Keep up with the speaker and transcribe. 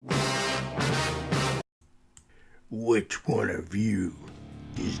Which one of you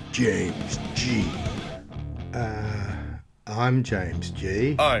is James G? I'm James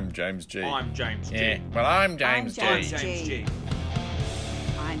G. I'm James G. I'm James G. Yeah, well, I'm James G. I'm James G.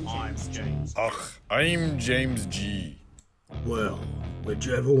 I'm James G. Ugh, I'm James G. Well,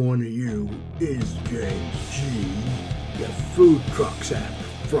 whichever one of you is James G, the food truck's out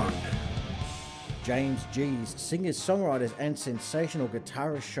front. James G's singers, songwriters, and sensational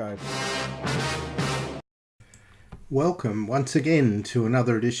guitarist show. Welcome once again to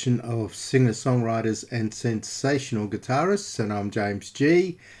another edition of Singer Songwriters and Sensational Guitarists, and I'm James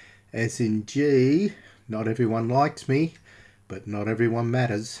G. As in G, not everyone likes me, but not everyone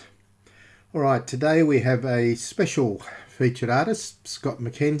matters. Alright, today we have a special featured artist, Scott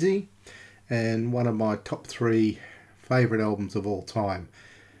McKenzie, and one of my top 3 favourite albums of all time,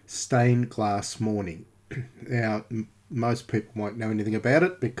 Stained Glass Morning. Now, most people won't know anything about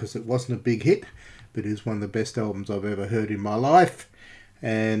it because it wasn't a big hit, but it is one of the best albums I've ever heard in my life.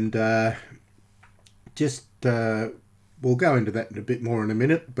 And we'll go into that in a bit more in a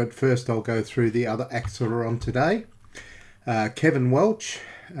minute, but first I'll go through the other acts that are on today. Kevin Welch,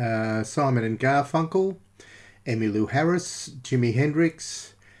 Simon and Garfunkel, Emmylou Harris, Jimi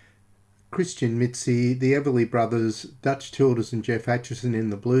Hendrix, Christian Mitzi, the Everly Brothers, Dutch Tildes and Jeff Atchison in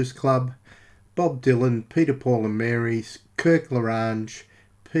the Blues Club, Bob Dylan, Peter, Paul and Mary, Kirk Lorange,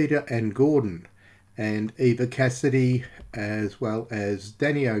 Peter and Gordon, and Eva Cassidy, as well as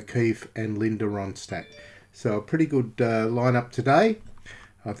Danny O'Keefe and Linda Ronstadt. So a pretty good lineup today.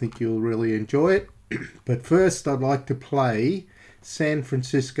 I think you'll really enjoy it. But first I'd like to play San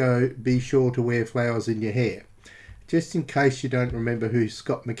Francisco, Be Sure to Wear Flowers in Your Hair, just in case you don't remember who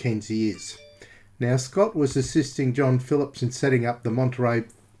Scott McKenzie is. Now, Scott was assisting John Phillips in setting up the Monterey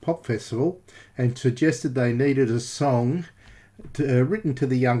Pop Festival and suggested they needed a song written to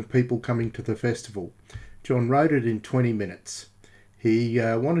the young people coming to the festival. John wrote it in 20 minutes. He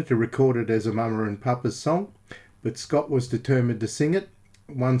wanted to record it as a Mama and Papa's song, but Scott was determined to sing it.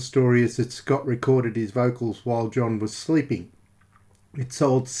 One story is that Scott recorded his vocals while John was sleeping. It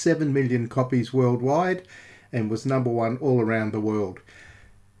sold 7 million copies worldwide and was number 1 all around the world.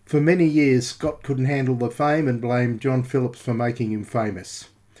 For many years, Scott couldn't handle the fame and blamed John Phillips for making him famous.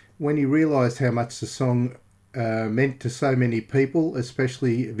 When he realised how much the song meant to so many people,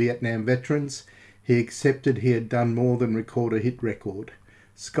 especially Vietnam veterans, he accepted he had done more than record a hit record.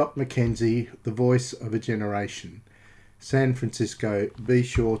 Scott McKenzie, the voice of a generation. San Francisco, Be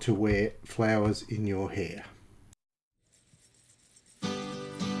Sure to Wear Flowers in Your Hair.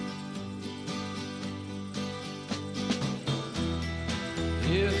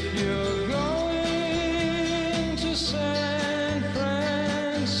 If you're going to San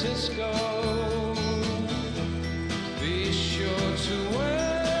Francisco, be sure to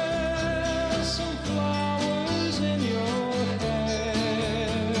wear some flowers in your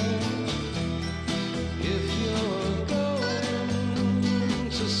hair. If you're going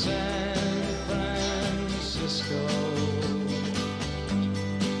to San Francisco,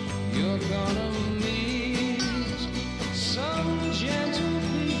 you're gonna meet some gentle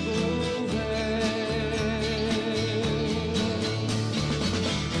people there.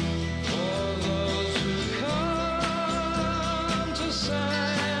 For those who come to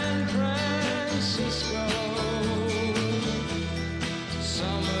San Francisco,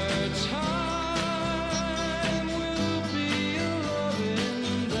 summertime will be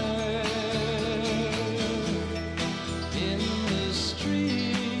a-loving there. In the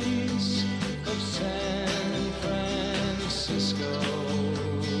streets of San Francisco,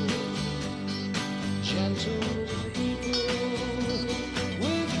 gentle people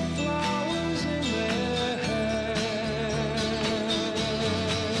with flowers in their hair.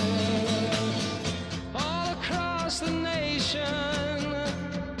 All across the nation,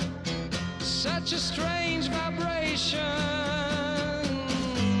 such a strange vibration.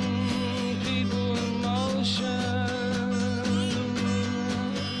 People in motion.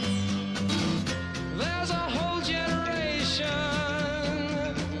 There's a whole generation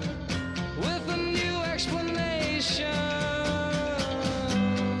with a new explanation.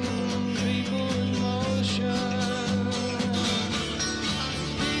 People in motion.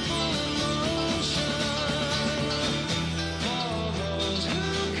 People in motion. For those who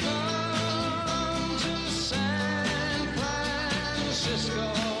come to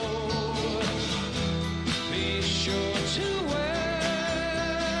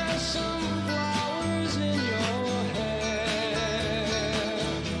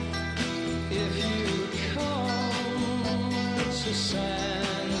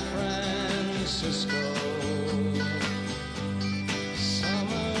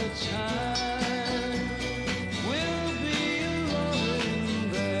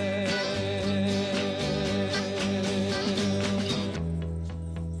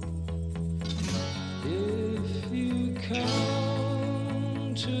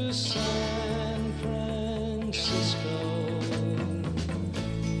down to San Francisco.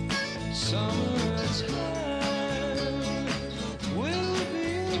 Summertime will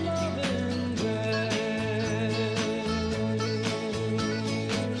be loving there.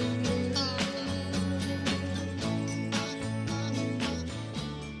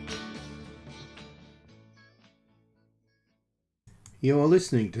 You're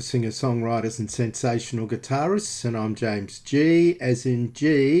listening to singer-songwriters and sensational guitarists, and I'm James G. As in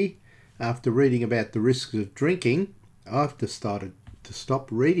G, after reading about the risks of drinking, I've decided to stop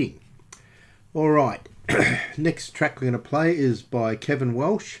reading. Alright, next track we're going to play is by Kevin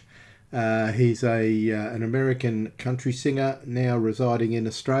Welch. He's an American country singer now residing in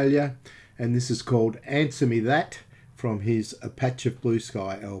Australia, and this is called Answer Me That from his A Patch of Blue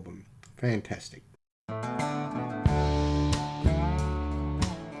Sky album. Fantastic.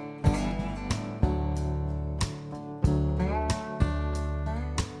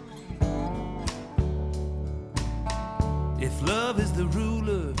 If love is the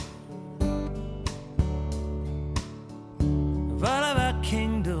ruler of all of our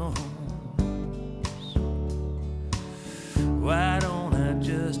kingdoms, why don't I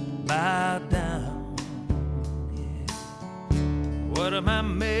just bow down? Yeah. What am I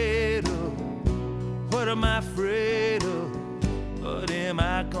made of? What am I afraid of? What am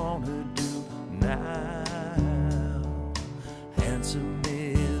I gonna do now? Answer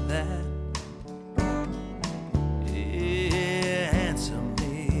me that.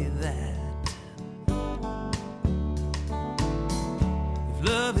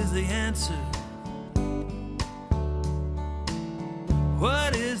 Love is the answer.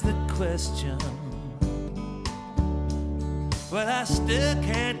 What is the question? Well, I still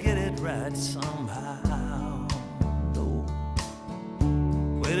can't get it right somehow. No.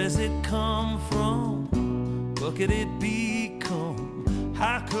 Where does it come from? What could it become?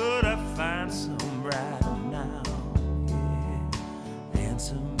 How could I find some right now? Yeah.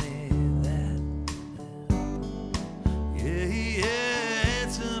 Answer me that. Yeah, yeah.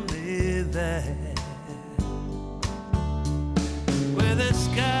 That where the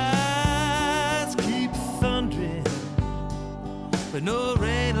skies keep thundering, but no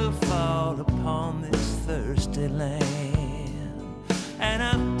rain will fall upon this thirsty land. And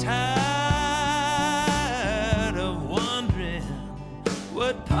I'm tired of wondering,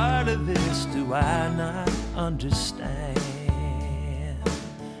 what part of this do I not understand?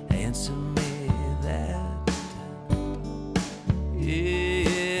 Answer me that. Yeah.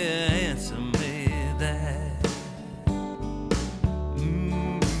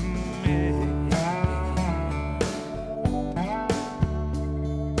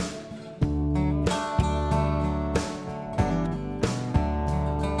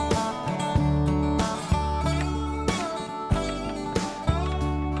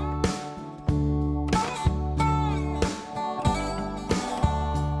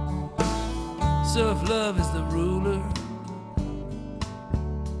 So if love is the ruler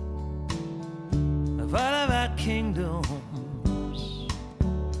of all of our kingdoms,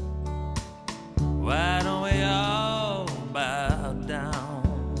 why don't we all bow down?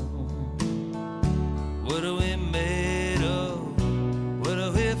 What are we made of? What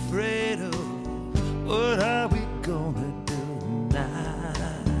are we afraid of? What are we gonna do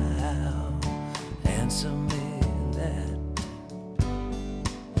now? Answer me that.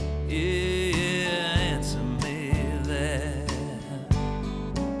 Yeah. Answer me that.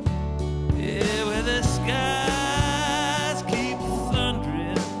 Yeah,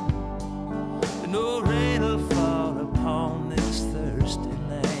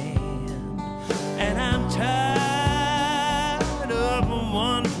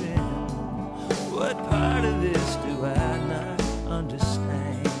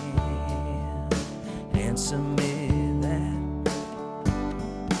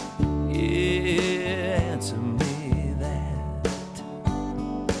 answer me that.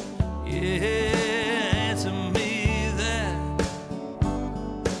 Yeah, answer me that.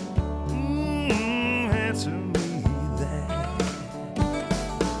 Answer me that.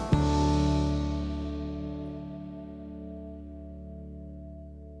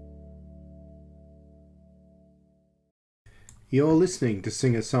 You're listening to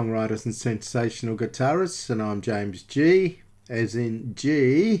singer-songwriters and sensational guitarists, and I'm James G. As in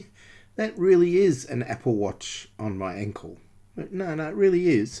G, that really is an Apple Watch on my ankle. No, it really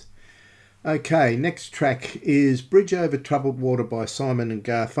is. Okay, next track is Bridge Over Troubled Water by Simon and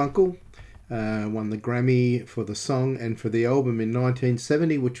Garfunkel. Won the Grammy for the song and for the album in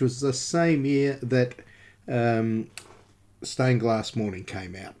 1970, which was the same year that Stained Glass Morning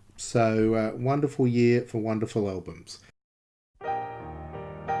came out. So, wonderful year for wonderful albums.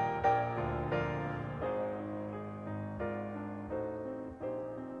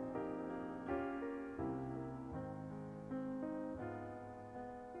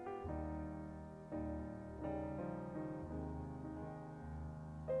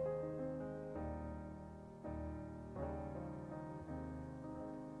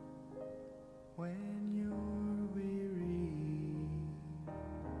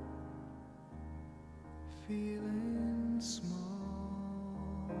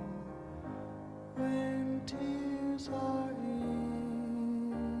 when tears are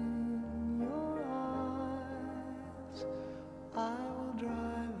in your eyes, I will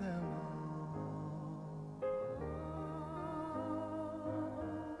dry them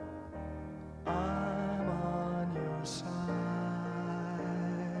all. I'm on your side.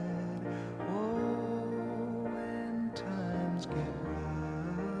 Oh, when times get rough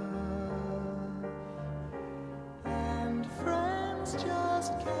and friends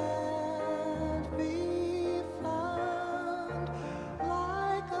just can't be found,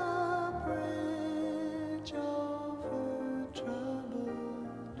 like a bridge over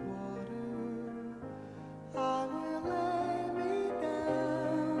troubled water, I will lay me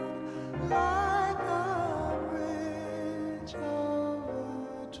down. Like a bridge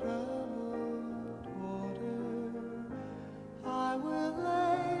over troubled water, I will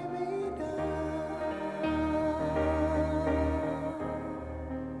lay me down.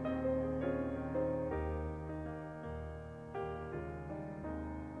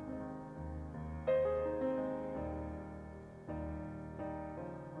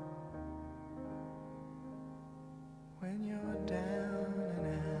 When you're down and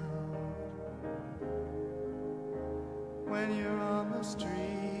out, when you're on the street,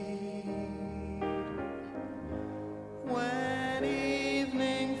 when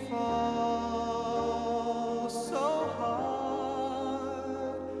evening falls so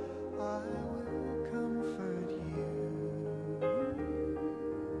hard, I will comfort you.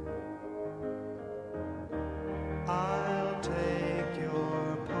 I'll take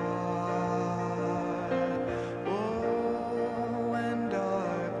your part. Oh, when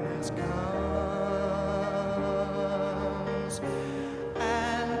darkness comes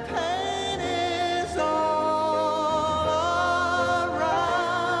and pain is all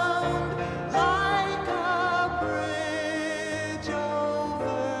around, like a bridge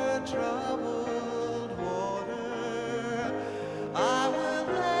over troubled water, I will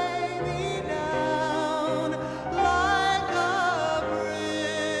lay me down. Like a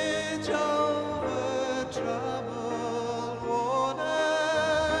bridge over troubled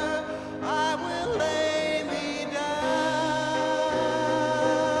water, I will lay me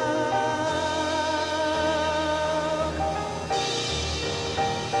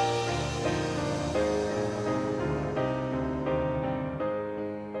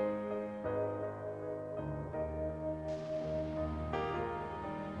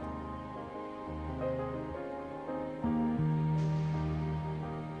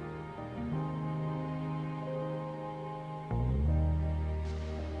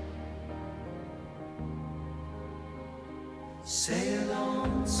Sail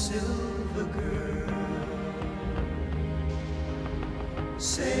on, silver girl,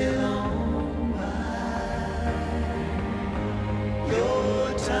 sail on by.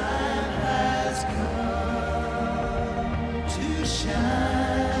 Your time has come to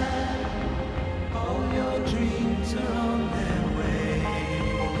shine. All your dreams are on their way.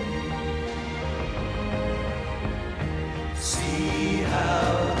 See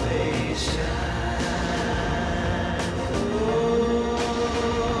how they shine.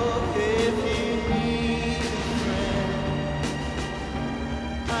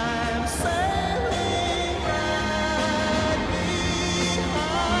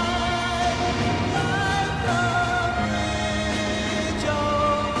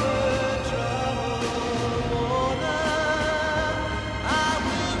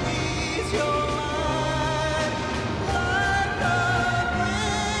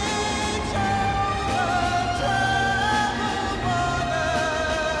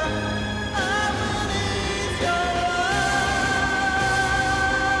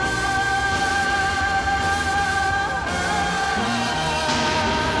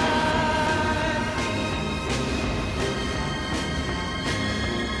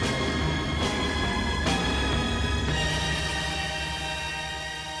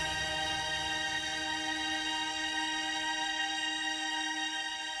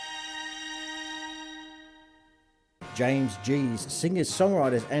 James G's singers,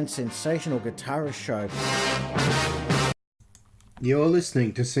 songwriters, and sensational guitarist show. You're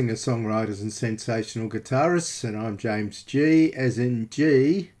listening to singer-songwriters and sensational guitarists, and I'm James G, as in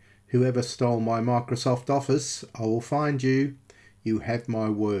G, whoever stole my Microsoft Office, I will find you. You have my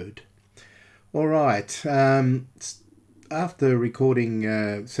word. All right. After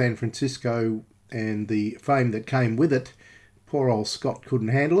recording San Francisco and the fame that came with it, poor old Scott couldn't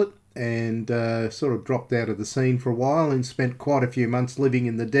handle it and sort of dropped out of the scene for a while and spent quite a few months living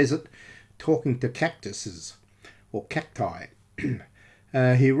in the desert talking to cactuses, or cacti.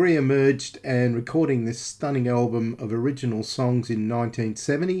 He re-emerged and recording this stunning album of original songs in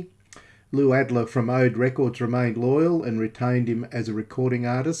 1970. Lou Adler from Ode Records remained loyal and retained him as a recording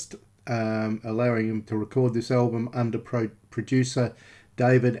artist, allowing him to record this album under producer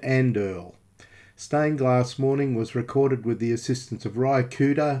David Anderl. Stained Glass Morning was recorded with the assistance of Ry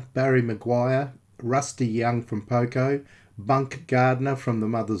Cooder, Barry Maguire, Rusty Young from Poco, Bunk Gardner from the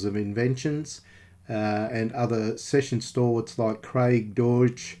Mothers of Inventions, and other session stalwarts like Craig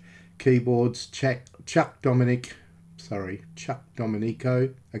Dorge, keyboards, Chuck Domenico,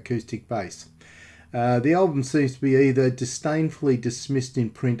 acoustic bass. The album seems to be either disdainfully dismissed in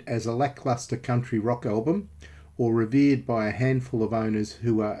print as a lackluster country rock album, or revered by a handful of owners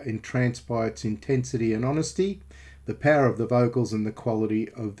who are entranced by its intensity and honesty, the power of the vocals and the quality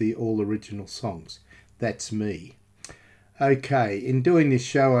of the all-original songs. That's me. Okay, in doing this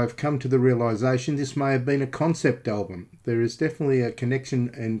show I've come to the realisation this may have been a concept album. There is definitely a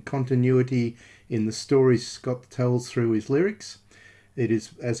connection and continuity in the stories Scott tells through his lyrics. It is,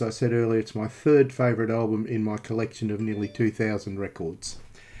 as I said earlier, it's my third favourite album in my collection of nearly 2,000 records.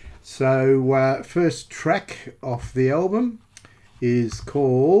 So, first track off the album is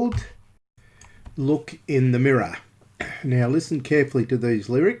called Look in the Mirror. Now listen carefully to these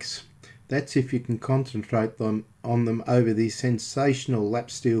lyrics. That's if you can concentrate on them over the sensational lap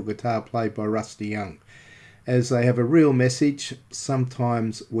steel guitar played by Rusty Young, as they have a real message.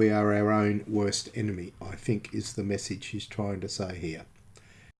 Sometimes we are our own worst enemy, I think is the message he's trying to say here.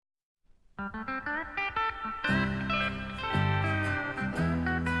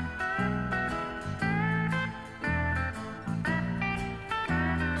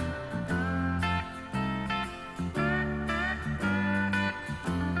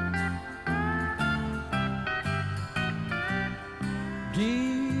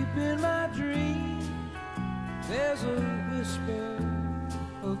 Deep in my dreams, there's a whisper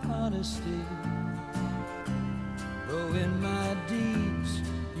of honesty. Though in my deeps,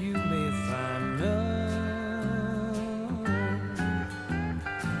 you may find none.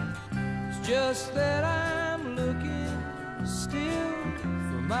 It's just that I'm looking still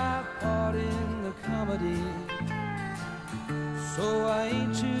for my part in the comedy. So I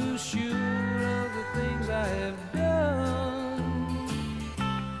ain't too sure of the things I have done.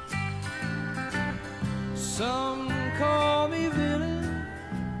 Some call me villain,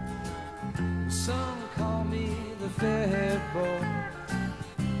 some call me the fair-haired boy,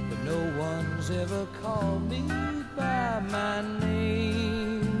 but no one's ever called me by my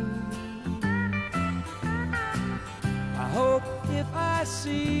name. I hope if I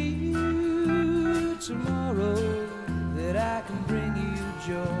see you tomorrow that I can bring you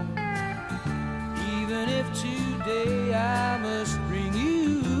joy, even if today I must bring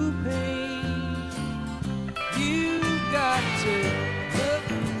you pain. You got to look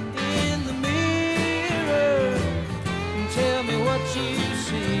in the mirror and tell me what you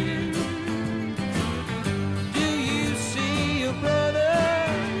see. Do you see your brother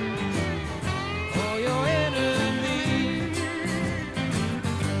or your enemy?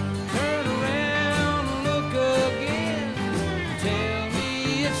 Turn around and look again. Tell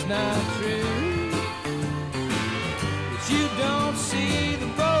me it's not true that you don't see the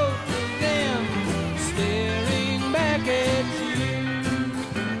both of them staring back at you.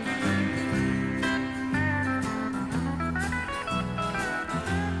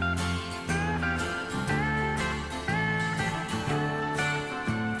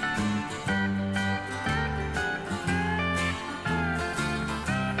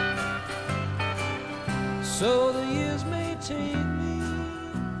 So the years may take me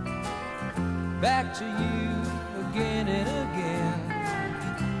back to you again and again,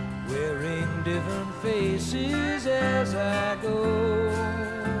 wearing different faces as I go.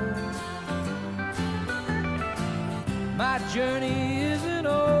 My journey isn't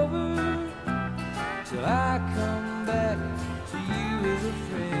over till I come back to you as a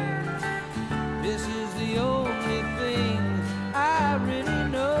friend. This is the only thing I really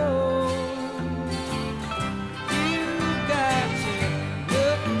know. You got to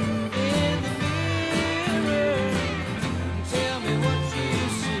look in the mirror and tell me what you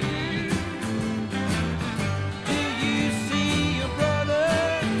see. Do you see your brother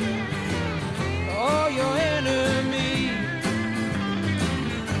or your enemy?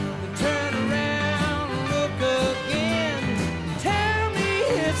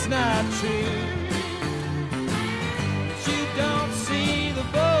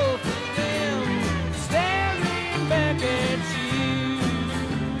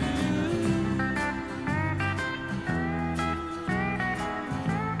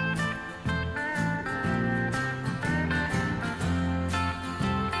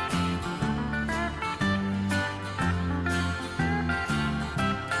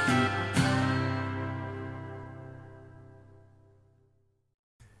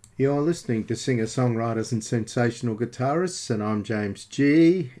 You're listening to singer-songwriters and sensational guitarists, and I'm James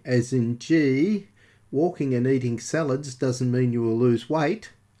G. As in G, walking and eating salads doesn't mean you will lose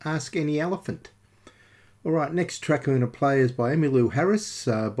weight. Ask any elephant. Alright, next track I'm going to play is by Emmylou Harris,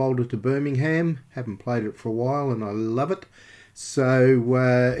 Boulder to Birmingham. Haven't played it for a while and I love it. So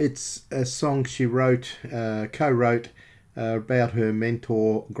it's a song she wrote, co-wrote, about her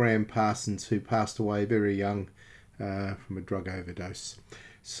mentor Graham Parsons, who passed away very young from a drug overdose.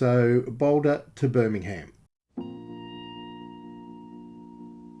 So, Boulder to Birmingham.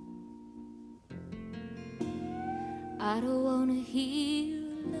 I don't wanna hear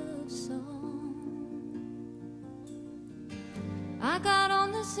a love song. I got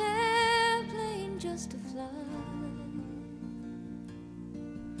on this airplane just to fly,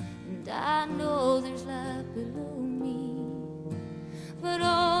 and I know there's life below me, but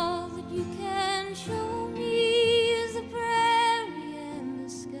all that you can show me is the prairie and the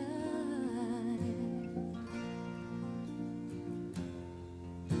sky.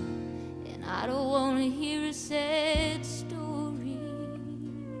 And I don't wanna hear a sad story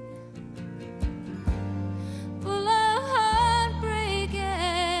full of heartbreak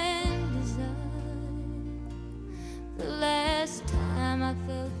and desire. The last time I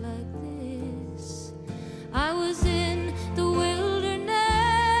felt like this, I was in the wilderness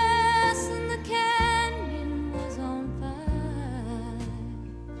and the canyon was on fire,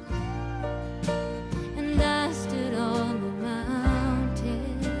 and I stood on the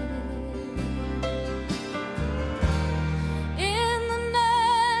mountain in the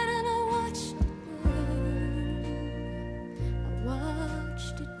night and I watched it burn. I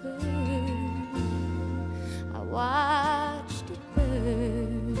watched it burn. I watched it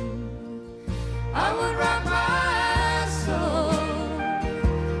burn. I would rock my soul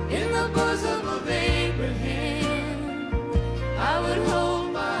in the bosom of Abraham. I would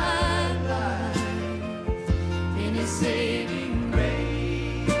hold my life in his saving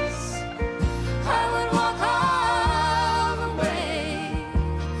grace. I would walk all the way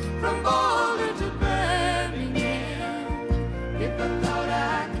from Boulder to Birmingham if I thought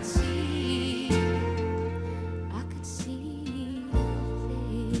I could see your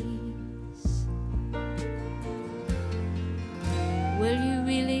face. Well, you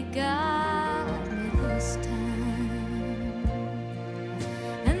really got me this time,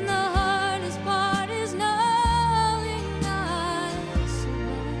 and the hardest part is knowing I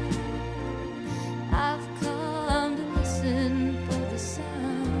survived. I've come to listen for the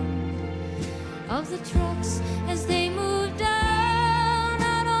sound of the trucks as they move down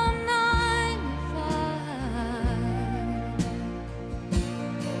out on 95,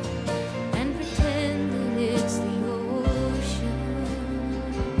 and pretend that it's the ocean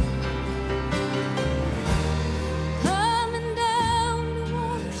coming down to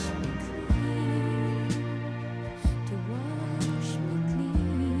wash me clean, to wash me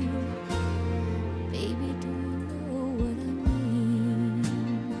clean. Baby, do you know what I mean?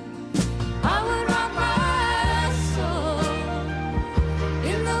 I would rock my soul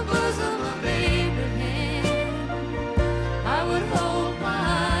in the bosom of Abraham. I would hold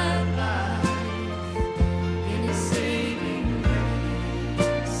my life in his saving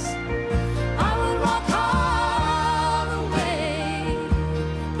grace. I would walk all the way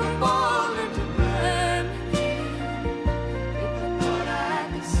from Boulder to Birmingham if I thought I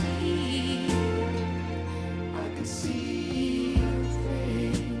could see your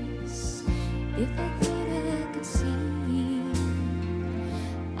face. If I thought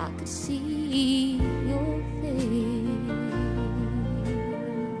I could see your face.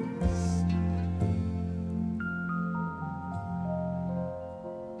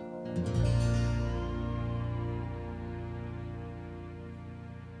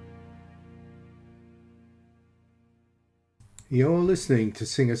 You're listening to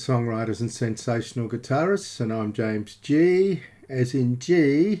singer-songwriters and sensational guitarists, and I'm James G. As in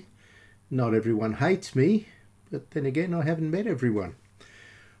G, not everyone hates me, but then again, I haven't met everyone.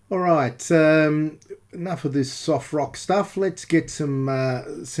 Alright, enough of this soft rock stuff. Let's get some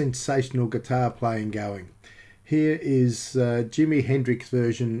sensational guitar playing going. Here is Jimi Hendrix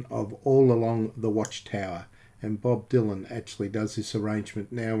version of All Along the Watchtower, and Bob Dylan actually does this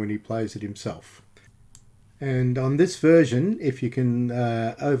arrangement now when he plays it himself. And on this version, if you can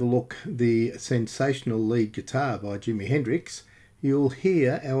overlook the sensational lead guitar by Jimi Hendrix, you'll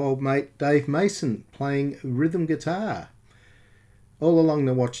hear our old mate Dave Mason playing rhythm guitar. All Along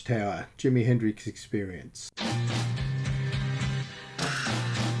the Watchtower, Jimi Hendrix Experience.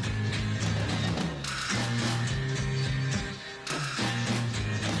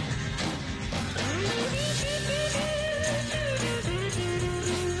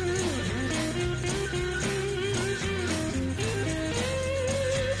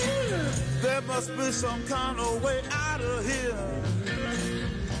 must be some kind of way out of here,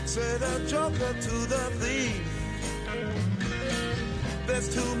 said the joker to the thief. There's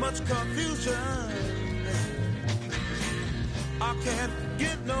too much confusion, I can't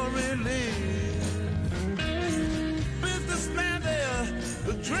get no relief. Businessman there,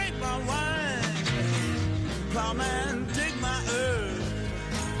 drink my wine, plowman dig my earth.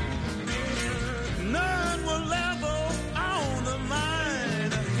 None will ever own the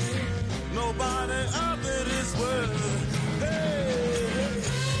mine, nobody of it is worth. Hey.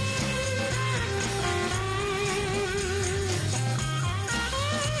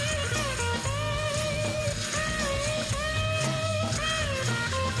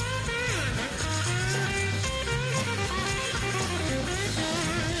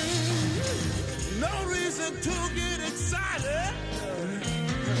 To get excited,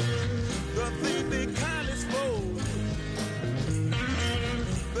 the thief be kindly spoke.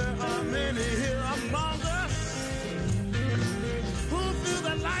 There are many here among us who feel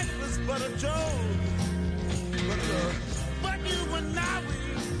that life is but a joke. But you and I,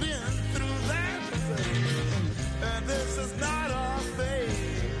 we've been through that, and this is not our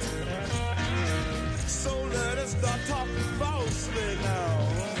fate. So let us start talking falsely now.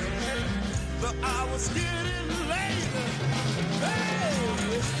 The hour's getting late. Hey!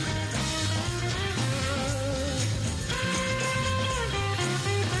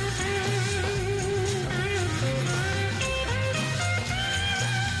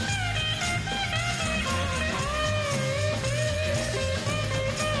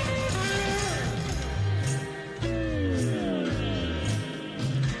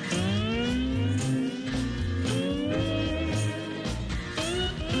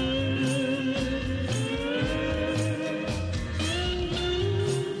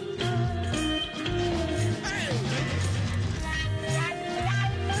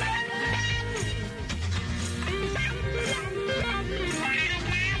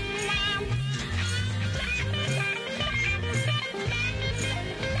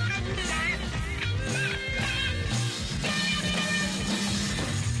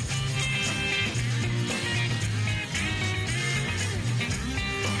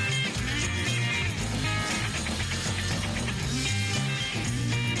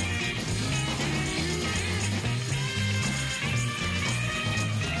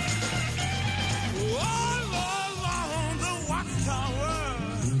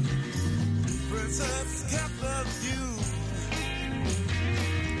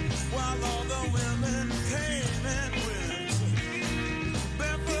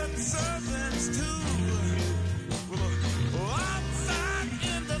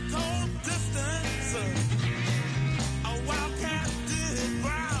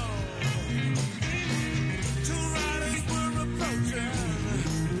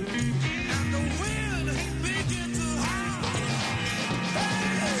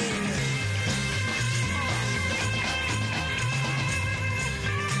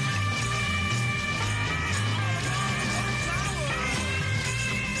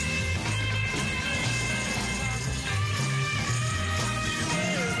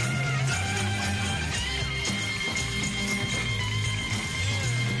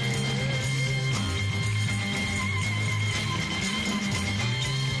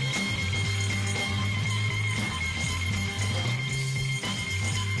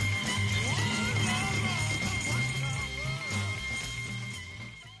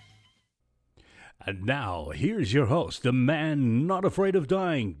 And now, here's your host, the man not afraid of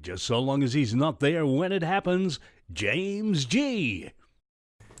dying, just so long as he's not there when it happens, James G.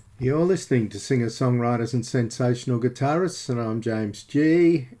 You're listening to singer-songwriters and sensational guitarists, and I'm James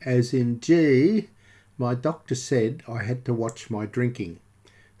G. As in G, my doctor said I had to watch my drinking,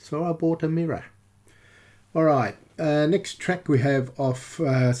 so I bought a mirror. All right, next track we have off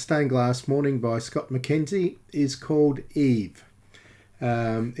Stained Glass Morning by Scott McKenzie is called Eve.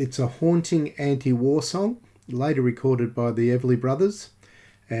 It's a haunting anti-war song, later recorded by the Everly Brothers,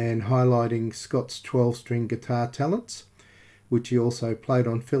 and highlighting Scott's 12-string guitar talents, which he also played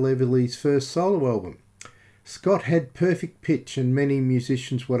on Phil Everly's first solo album. Scott had perfect pitch, and many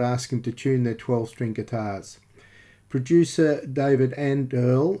musicians would ask him to tune their 12-string guitars. Producer David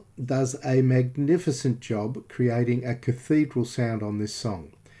Anderl does a magnificent job creating a cathedral sound on this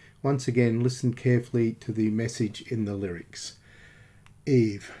song. Once again, listen carefully to the message in the lyrics.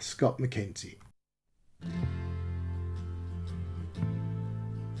 Eve, Scott McKenzie.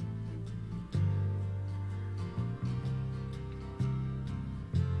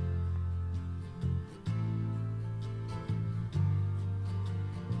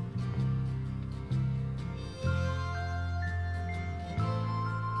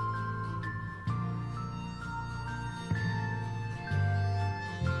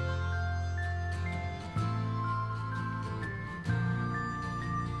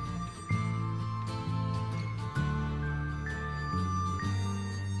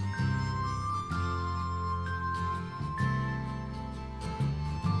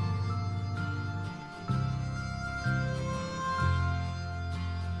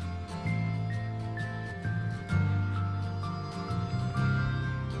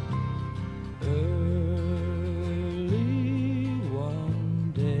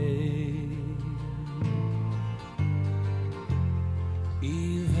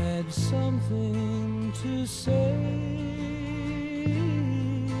 something to say.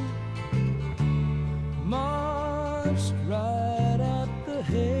 Marched right at the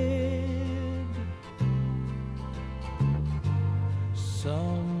head.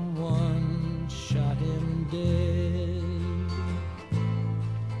 Someone shot him dead.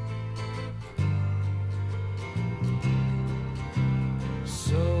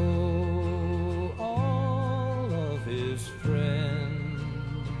 So all of his friends,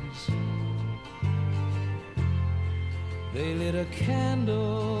 they lit a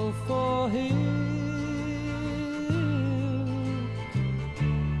candle for him,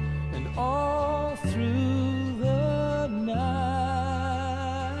 and all through the night,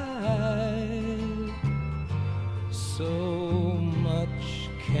 so much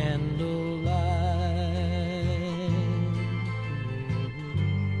candlelight.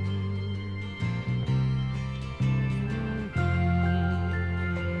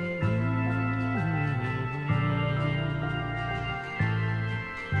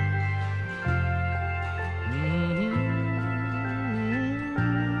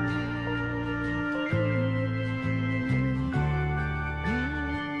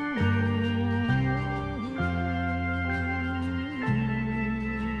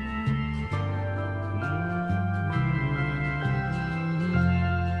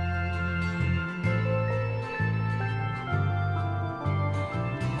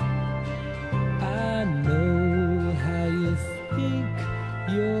 I know how you think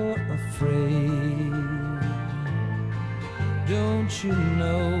you're afraid. Don't you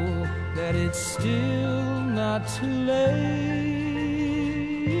know that it's still not too late?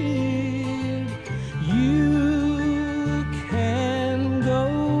 You can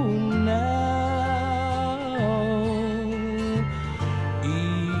go now.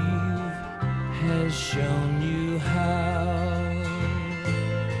 Eve has shown you how.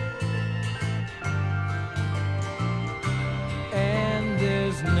 And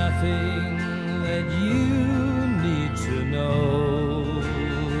there's nothing that you need to know.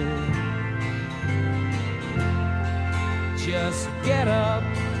 Just get up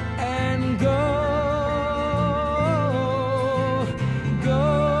and go.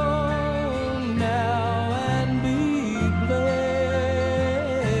 Go now and be blessed.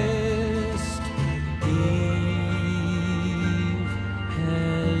 Eve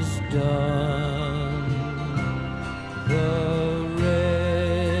has done the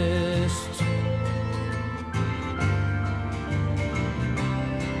rest.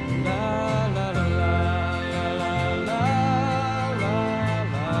 La la la la la la la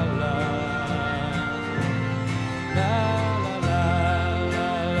la la. La la la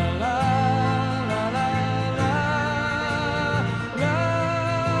la la la la la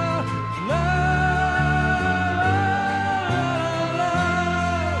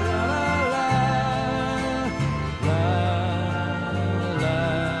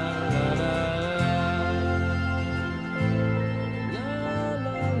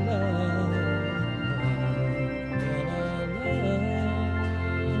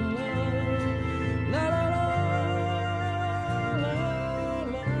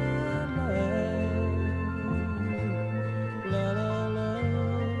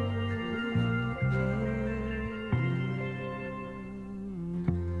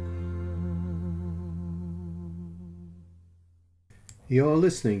You're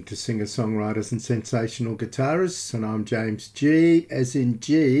listening to singer-songwriters and sensational guitarists, and I'm James G. As in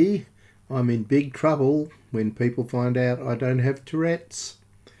G, I'm in big trouble when people find out I don't have Tourette's.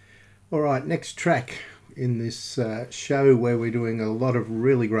 Alright, next track in this show where we're doing a lot of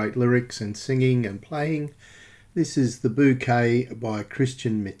really great lyrics and singing and playing. This is The Bouquet by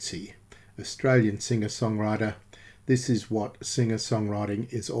Christian Mitzi, Australian singer-songwriter. This is what singer-songwriting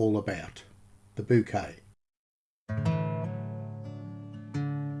is all about. The Bouquet.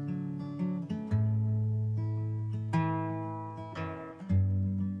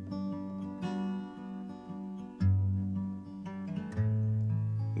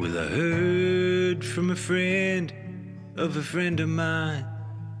 Well, I heard from a friend of a friend of mine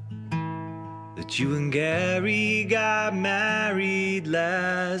that you and Gary got married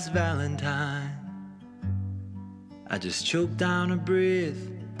last Valentine. I just choked down a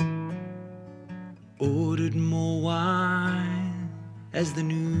breath, ordered more wine as the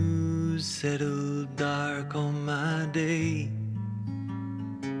news settled dark on my day.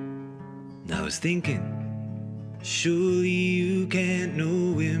 And I was thinking, surely you can't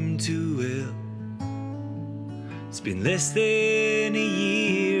know him too well. It's been less than a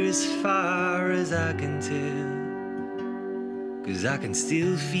year as far as I can tell, 'cause I can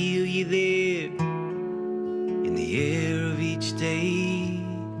still feel you there in the air of each day,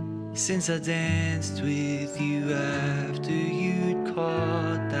 since I danced with you after you'd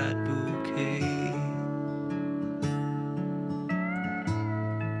caught that bouquet.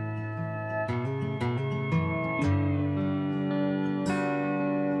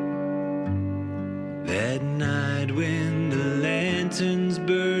 That night when the lanterns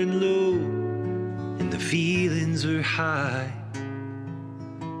burned low and the feelings were high,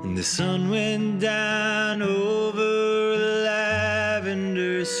 and the sun went down over a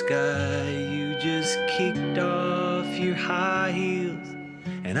lavender sky, you just kicked off your high heels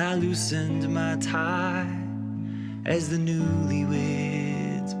and I loosened my tie as the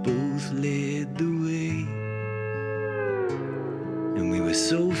newlyweds both led the way. And we were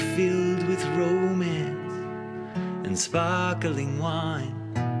so filled with romance and sparkling wine,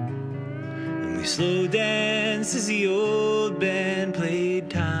 and we slow danced as the old band played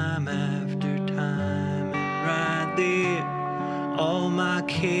time after time. And right there, all my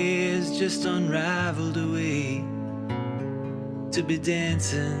cares just unraveled away, to be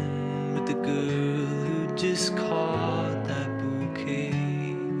dancing with the girl who just caught that bouquet.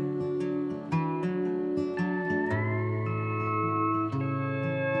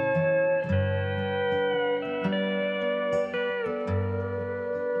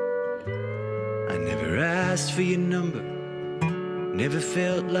 I never asked for your number, never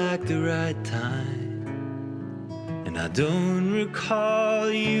felt like the right time, and I don't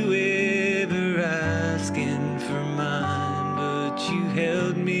recall you ever asking for mine, but you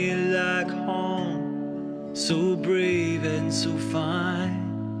held me like home, so brave and so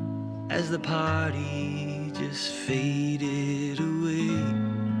fine, as the party just faded away.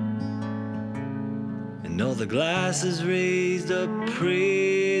 And all the glasses raised up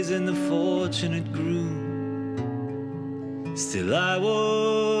praising the fortunate groom. Still I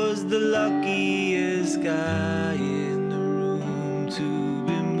was the luckiest guy in the room to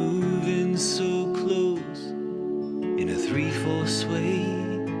be moving so close in a 3/4 sway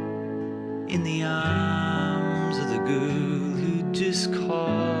in the arms of the girl who just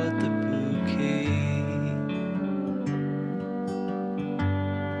caught the bouquet.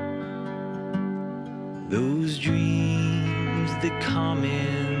 Those dreams that come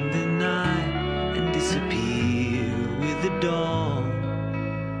in the night and disappear with the dawn.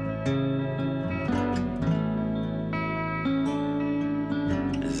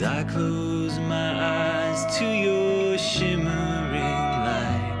 As I close my eyes to your shimmering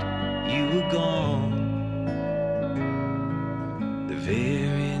light, you were gone the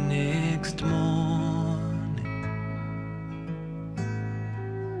very next morning.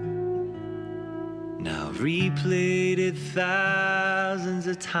 Now I've replayed it thousands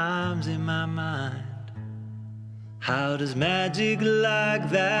of times in my mind. How does magic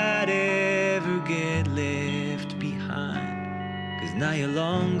like that ever get left behind? 'Cause now you're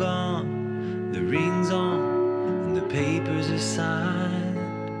long gone, the ring's on and the papers are signed,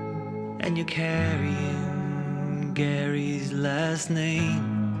 and you're carrying Gary's last name.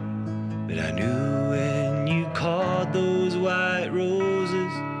 But I knew when you caught those white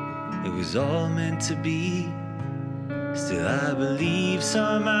roses, it was all meant to be. Still I believe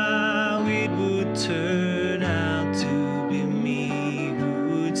somehow it would turn out to be me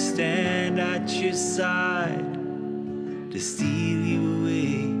who would stand at your side to steal you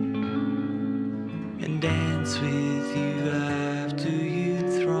away and dance with you after you'd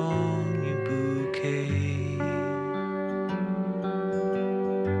thrown your bouquet.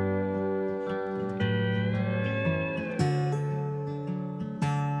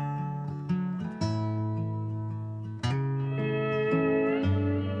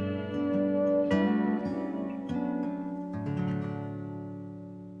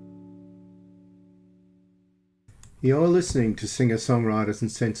 You're listening to singer-songwriters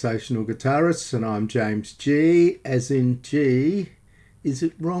and sensational guitarists, and I'm James G, as in G. Is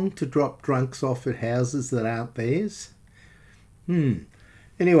it wrong to drop drunks off at houses that aren't theirs?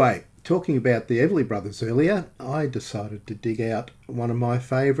 Anyway, talking about the Everly Brothers earlier, I decided to dig out one of my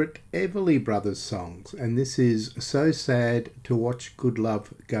favourite Everly Brothers songs, and this is So Sad to Watch Good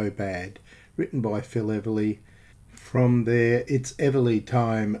Love Go Bad, written by Phil Everly, from their It's Everly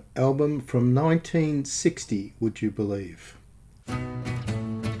Time album from 1960, would you believe?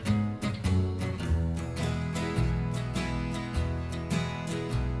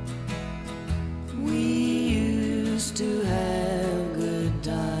 We used to have good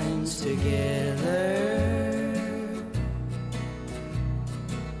times together,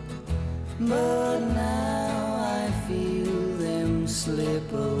 but now I feel them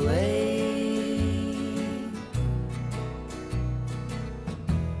slip away.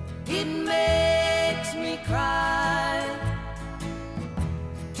 It makes me cry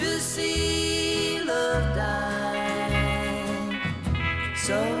to see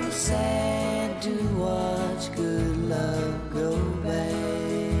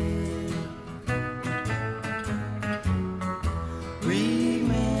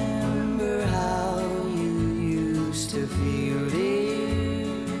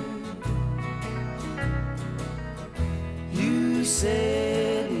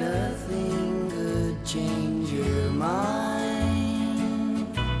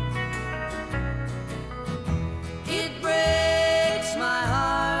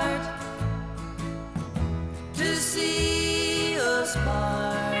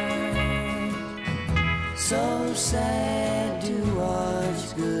part. So sad to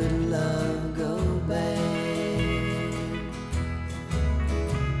watch good love go bad.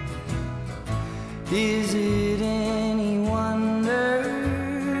 Is it any wonder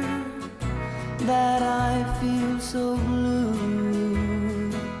that I feel so blue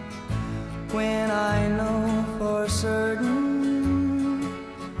when I know for certain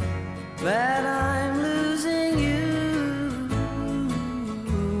that I'm losing you?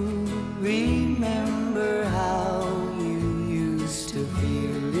 Remember how you used to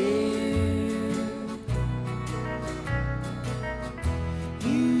feel, dear.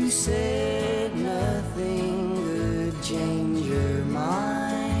 You said nothing could change your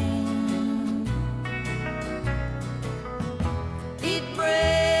mind. It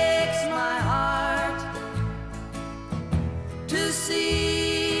breaks my heart to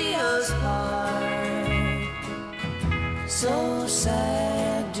see us part. So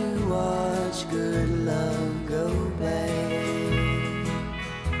sad to watch good love go bad.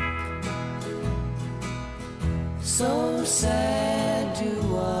 So sad to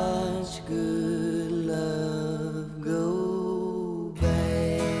watch good love go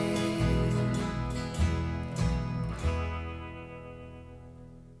bad.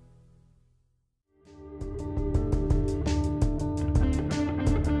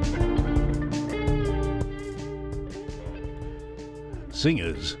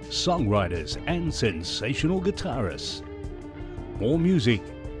 Singers, songwriters, and sensational guitarists. More music,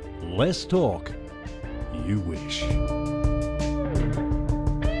 less talk. You wish.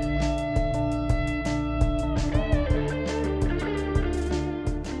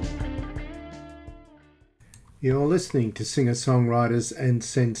 You're listening to singer-songwriters and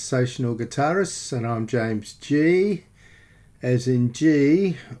sensational guitarists, and I'm James G. As in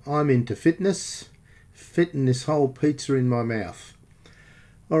G, I'm into fitness, fitting this whole pizza in my mouth.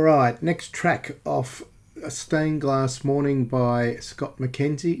 Alright, next track off A Stained Glass Morning by Scott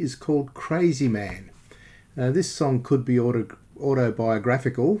McKenzie is called Crazy Man. This song could be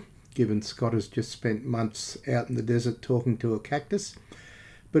autobiographical, given Scott has just spent months out in the desert talking to a cactus,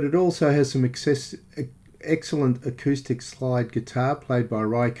 but it also has some excellent acoustic slide guitar played by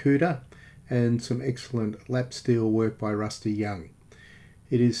Ry Cooder and some excellent lap steel work by Rusty Young.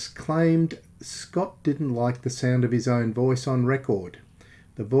 It is claimed Scott didn't like the sound of his own voice on record.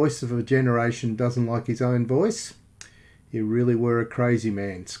 The voice of a generation doesn't like his own voice. You really were a crazy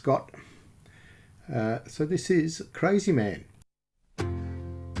man, Scott. So this is Crazy Man.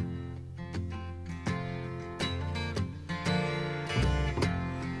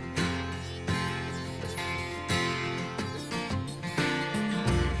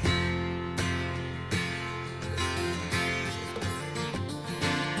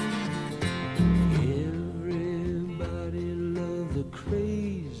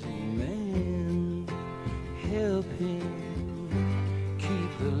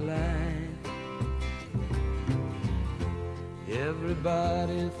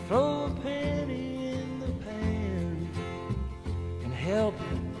 Everybody throw a penny in the pan and help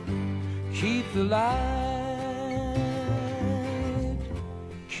him keep the light,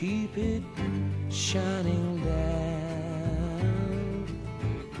 keep it shining down,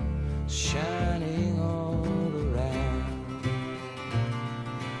 shining all around.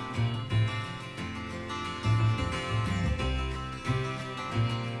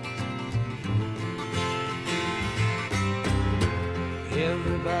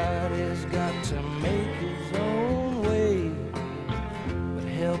 Everybody's got to make his own way, but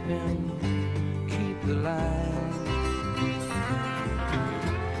help him keep the light.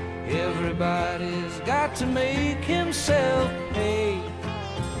 Everybody's got to make himself pay,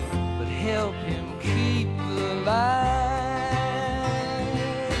 but help him keep the light,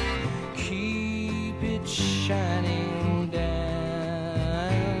 keep it shining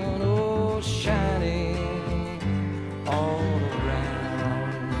down, oh, shining all around.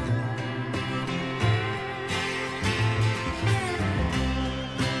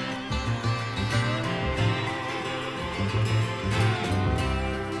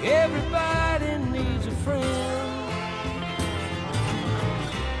 Everybody needs a friend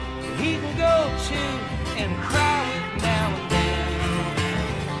he can go to and cry with now and then.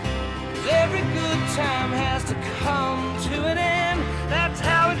 'Cause every good time has to come to an end. That's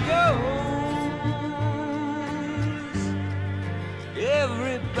how it goes.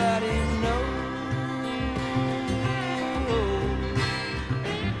 Everybody knows.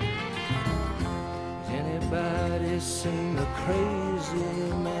 Has anybody seen the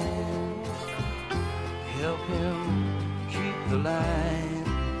crazy man? Help him keep the light.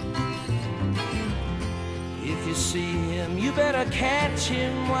 If you see him, you better catch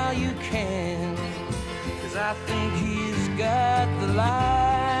him while you can, 'cause I think he's got the light.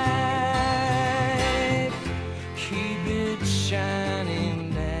 Keep it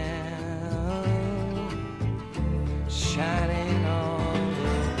shining down, shining all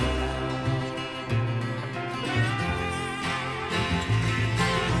around.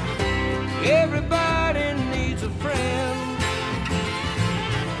 Everybody needs a friend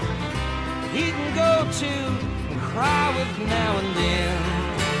he can go to and cry with now and then,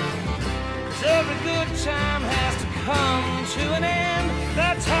 'cause every good time has to come to an end.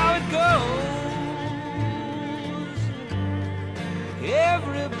 That's how it goes.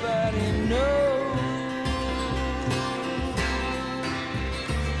 Everybody knows.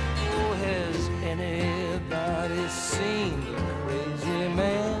 Oh, has anybody seen the crazy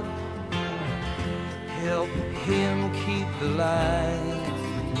man? Help him keep the light.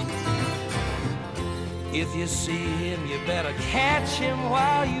 If you see him, you better catch him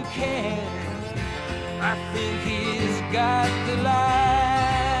while you can. I think he's got the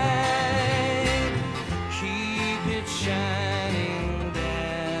light. Keep it shining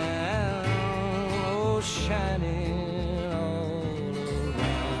down, oh, shining all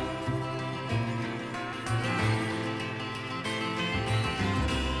around.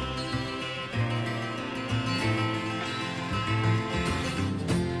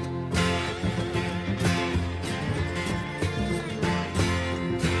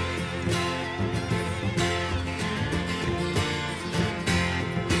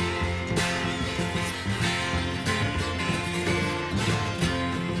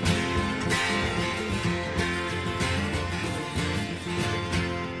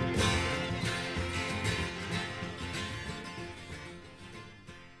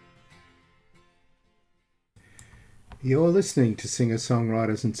 You're listening to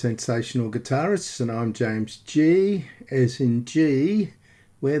singer-songwriters and sensational guitarists, and I'm James G, as in G,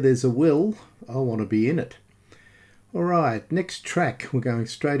 where there's a will, I want to be in it. Alright, next track, we're going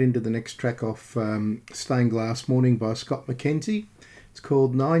straight into the next track off Stained Glass Morning by Scott McKenzie. It's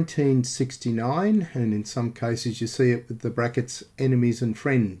called 1969, and in some cases you see it with the brackets enemies and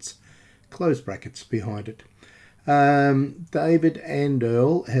friends, close brackets behind it. David and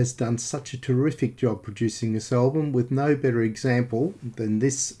Earl has done such a terrific job producing this album, with no better example than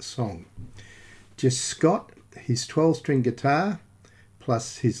this song. Just Scott, his 12-string guitar,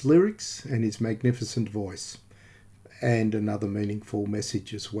 plus his lyrics and his magnificent voice, and another meaningful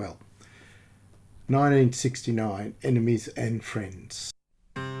message as well. 1969, Enemies and Friends.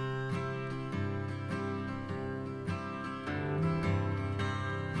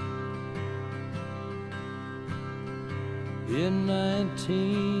 In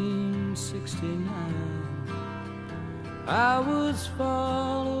 1969, I was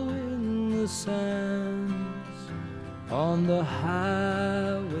following the signs on the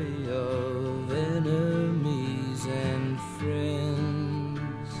highway of enemies and friends,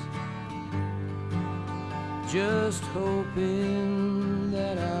 just hoping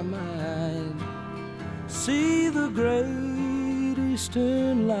that I might see the great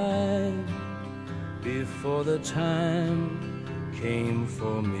eastern light before the time came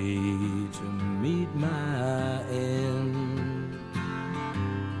for me to meet my end.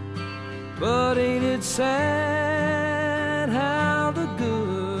 But ain't it sad how the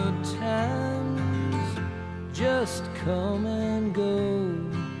good times just come and go,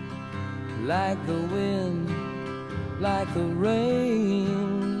 like the wind, like the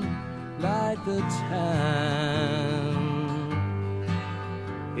rain, like the time.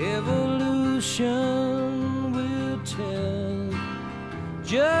 Evolution will tell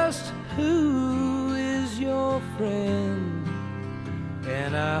just who is your friend,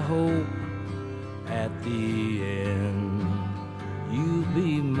 and I hope at the end you'll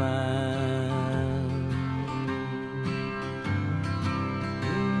be mine.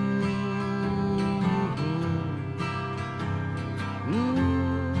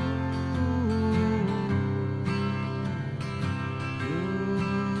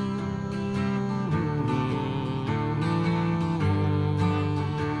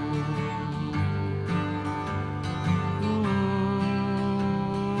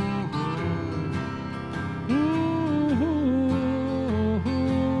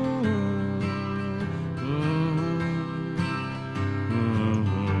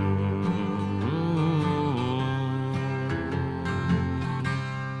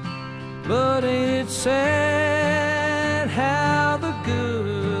 But ain't it sad how the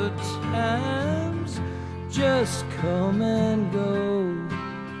good times just come and go,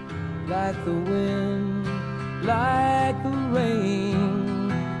 like the wind, like the rain,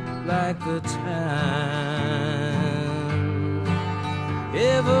 like the time.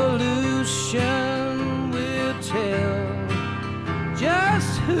 Evolution will tell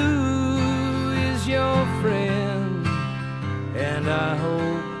just who is your friend, and I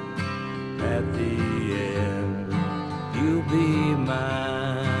hope at the end you'll be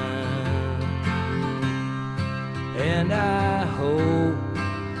mine, and I hope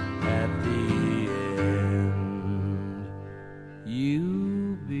at the end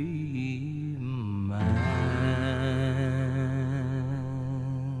you'll be mine.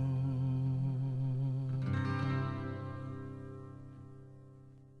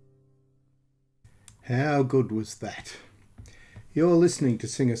 How good was that? You're listening to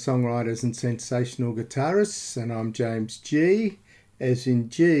singer-songwriters and sensational guitarists, and I'm James G. As in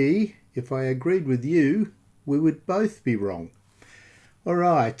G, if I agreed with you, we would both be wrong.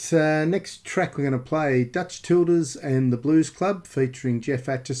 Alright, next track we're going to play Dutch Tildes and the Blues Club featuring Jeff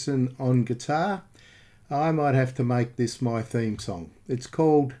Atchison on guitar. I might have to make this my theme song. It's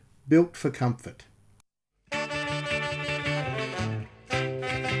called Built for Comfort.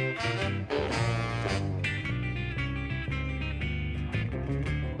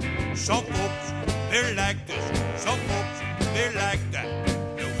 Some folks, they're like this. Some folks, they're like that.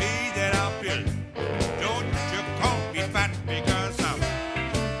 The way that I'm built. Don't you call me fat because I'm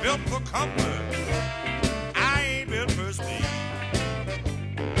built for comfort. I ain't built for speed.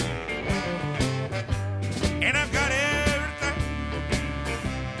 And I've got everything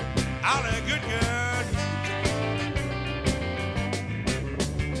all a good girl.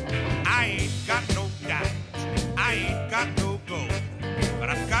 I ain't got no diamonds. I ain't got no gold. But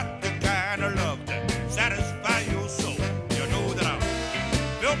I've got the kind of love that satisfies your soul. You know that I'm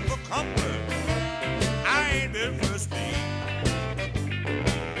built for comfort. I ain't built for speed.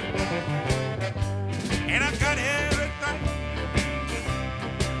 And I've got everything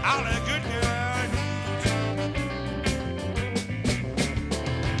all a good girl needs.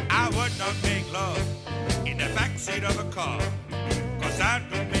 I would not make love in the backseat of a car, 'cause I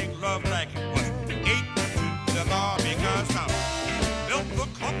don't make love like it was 8 to the bar, because I'm built for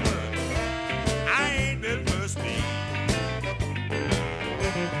comfort. I ain't built for speed.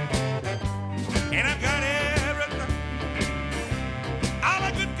 And I've got everything all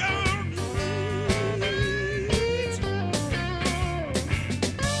a good girl needs.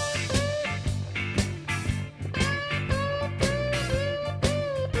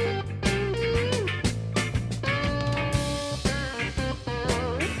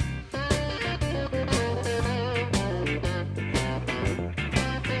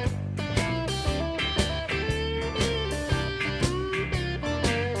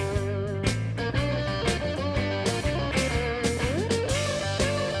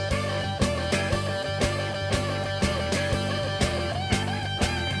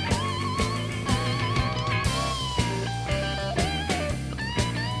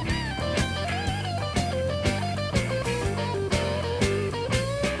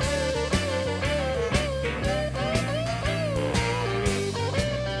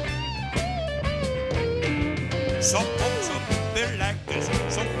 Some folks are built like this,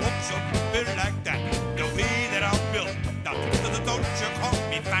 some folks are built like that. The way that I'm built, don't you call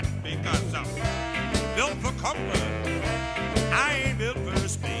me fat because I'm built for comfort. I ain't built for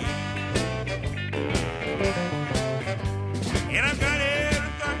speed. And I've got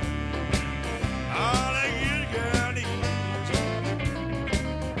everything all a good girl needs.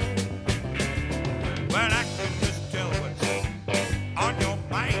 Well, I can just tell what's on your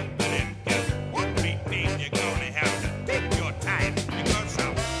mind, but in just one beat, babe, you're gonna have to take your time, because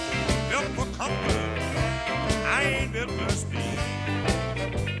I'm built for comfort. I ain't built for speed.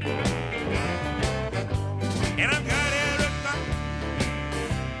 And I've got everything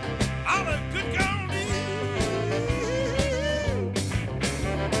all a good girl needs.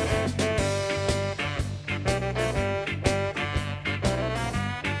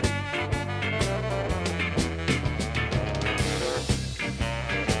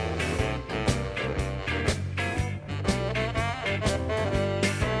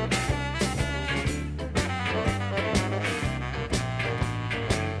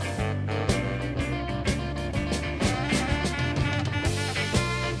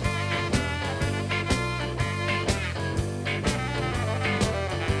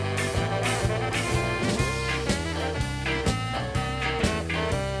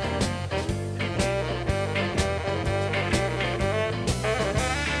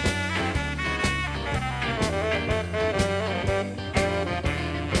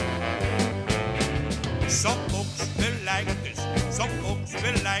 Some folks feel like this, some folks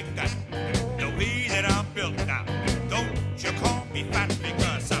feel like that. The way that I'm built now, don't you call me fat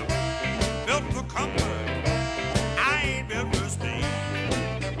because I'm built for comfort. I ain't built for speed.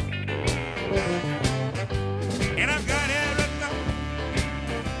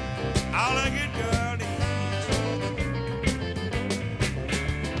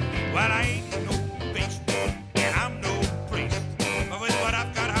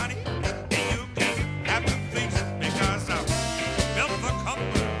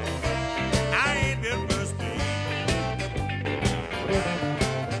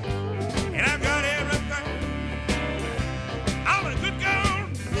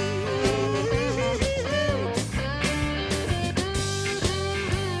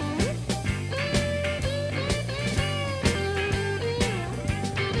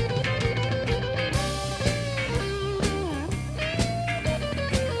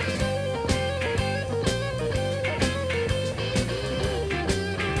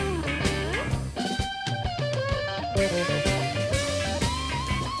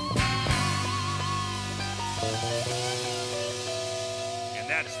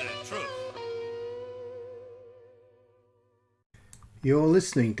 That's the truth. You're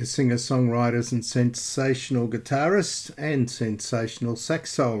listening to singer-songwriters and sensational guitarists and sensational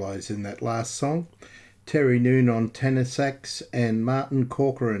sax solos in that last song. Terry Noon on tenor sax and Martin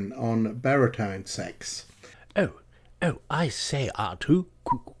Corcoran on baritone sax. Oh, I say, R2.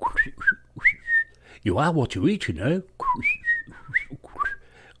 You are what you eat, you know.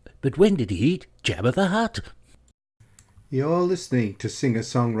 But when did he eat Jabba the Hutt? You're listening to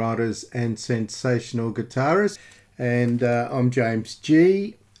singer-songwriters and sensational guitarists, and I'm James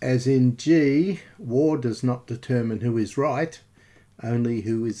G. As in G, war does not determine who is right, only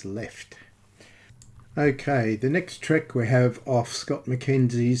who is left. Okay, the next track we have off Scott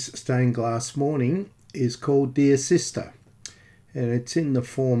McKenzie's Stained Glass Morning is called Dear Sister, and it's in the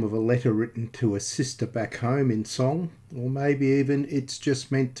form of a letter written to a sister back home in song, or maybe even it's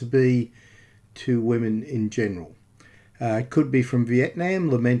just meant to be to women in general. It could be from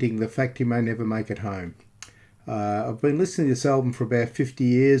Vietnam, lamenting the fact he may never make it home. I've been listening to this album for about 50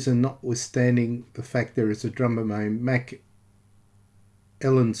 years, and notwithstanding the fact there is a drummer named Mac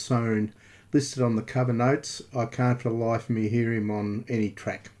Ellenstone listed on the cover notes, I can't for the life of me hear him on any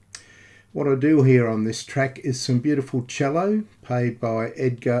track. What I do hear on this track is some beautiful cello played by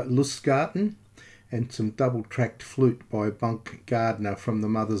Edgar Lustgarten and some double-tracked flute by Bunk Gardner from the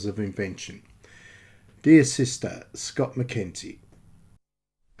Mothers of Invention. Dear Sister, Scott McKenzie.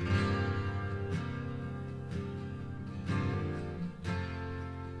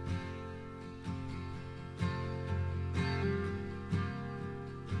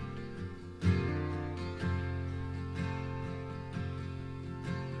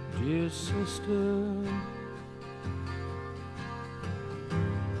 Dear sister,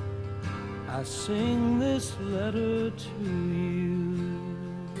 I sing this letter to you.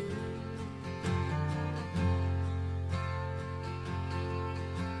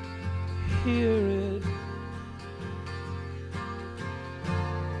 Hear it,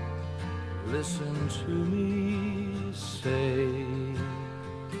 listen to me say,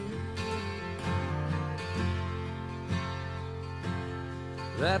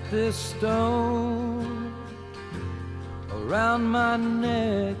 that this stone around my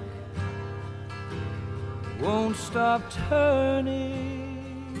neck won't stop turning,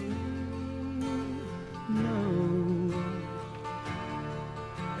 no,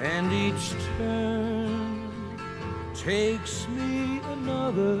 and each turn takes me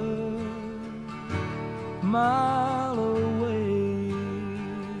another mile away.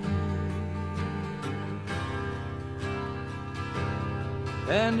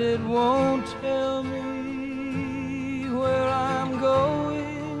 And it won't tell me where I'm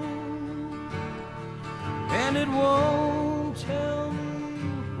going, and it won't tell me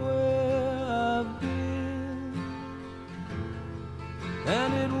where I've been,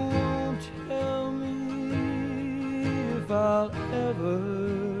 and it won't tell me if I'll ever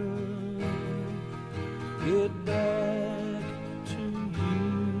get back to you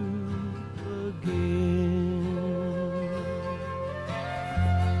again.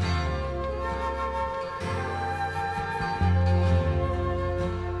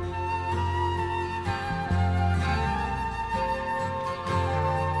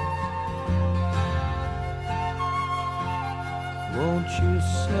 Won't you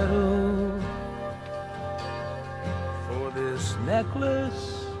settle for this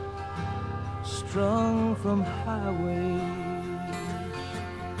necklace strung from highways?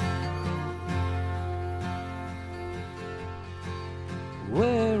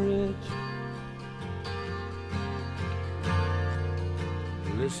 Wear it,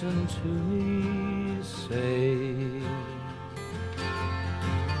 listen to me say,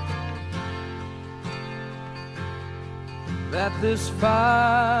 that this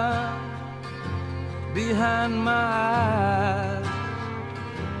fire behind my eyes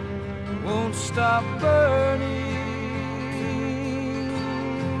won't stop burning,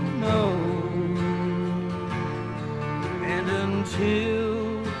 no, and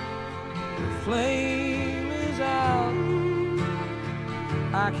until the flame is out,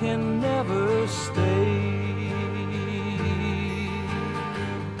 I can never stay.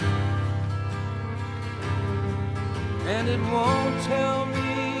 And it won't tell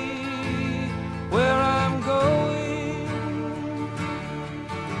me where I'm going,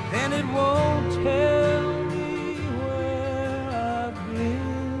 and it won't tell me where I've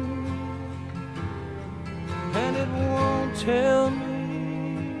been, and it won't tell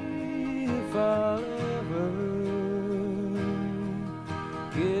me if I'll ever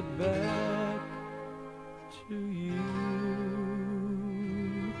get back to you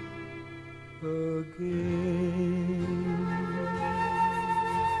again.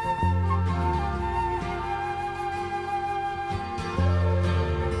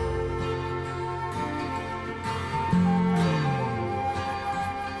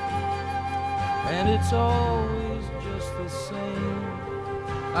 it's always just the same.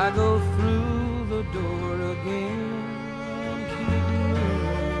 I go through the door again and keep moving.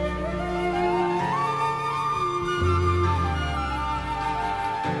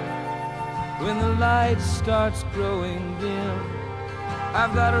 When the light starts growing dim,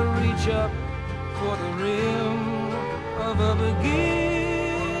 I've got to reach up for the rim of a beginning.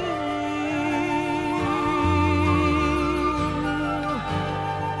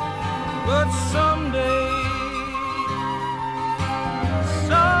 But someday,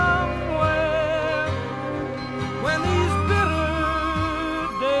 somewhere, when these bitter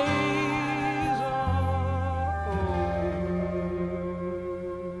days are over,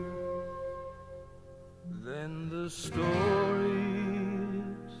 then the stories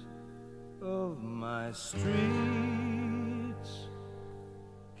of my streets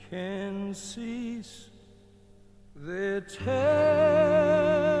can cease their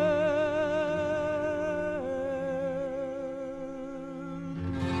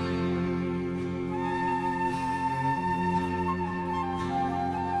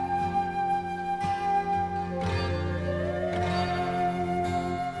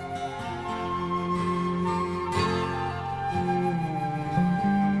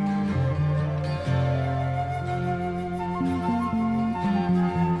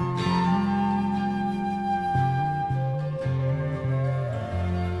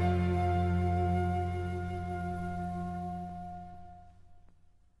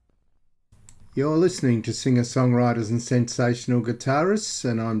You're listening to singer-songwriters and sensational guitarists,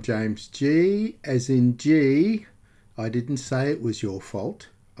 and I'm James G. As in G, I didn't say it was your fault.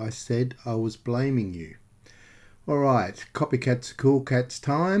 I said I was blaming you. Alright, Copycats Cool Cats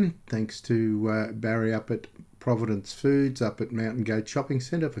time. Thanks to Barry up at Providence Foods, up at Mountain Gate Shopping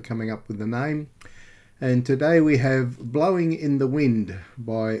Centre for coming up with the name. And today we have Blowing in the Wind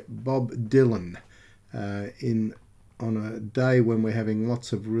by Bob Dylan on a day when we're having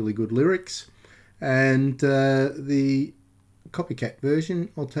lots of really good lyrics. And the copycat version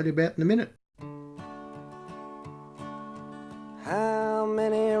I'll tell you about in a minute. How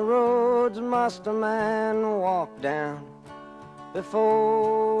many roads must a man walk down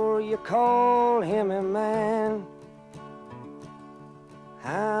before you call him a man?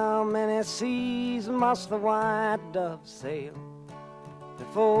 How many seas must the white dove sail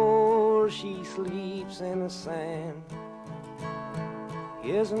before she sleeps in the sand?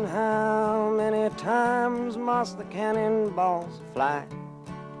 Yes, and how many times must the cannonballs fly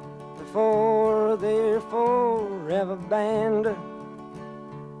before they're forever banned?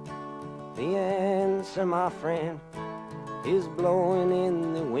 The answer, my friend, is blowing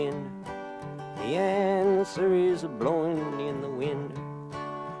in the wind. The answer is blowing in the wind.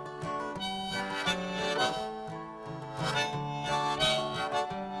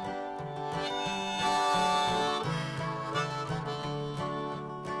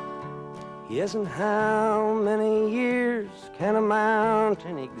 Yes, and how many years can a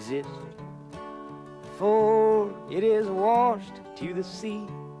mountain exist before it is washed to the sea?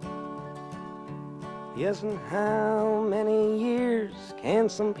 Yes, and how many years can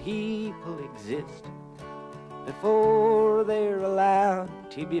some people exist before they're allowed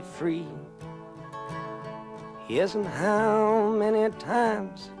to be free? Yes, and how many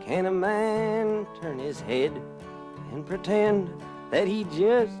times can a man turn his head and pretend that he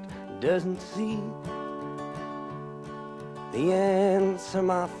just doesn't see? The answer,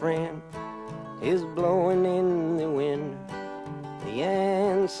 my friend, is blowing in the wind. The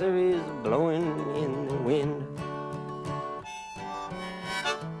answer is blowing in the wind.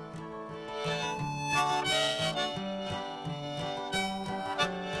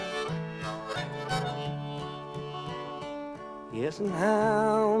 Yes, and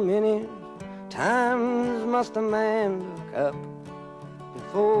how many times must a man look up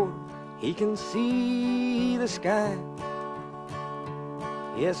before he can see the sky?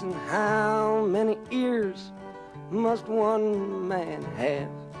 Yes, and how many ears must one man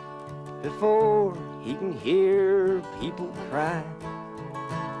have before he can hear people cry?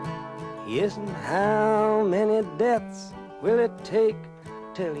 Yes, and how many deaths will it take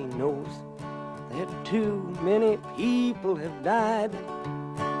till he knows that too many people have died?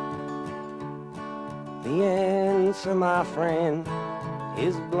 The answer, my friend,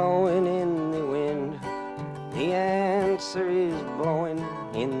 is blowing in the wind. The answer is blowing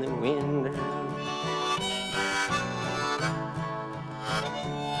in the wind.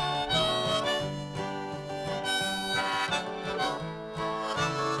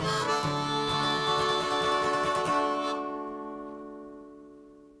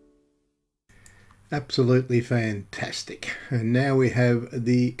 Absolutely fantastic. And now we have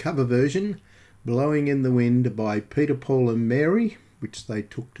the cover version Blowing in the Wind by Peter, Paul and Mary, which they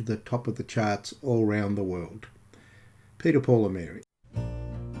took to the top of the charts all around the world. Peter, Paul and Mary.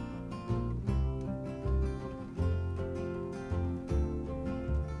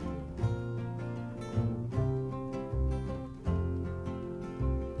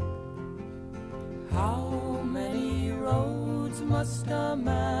 How many roads must a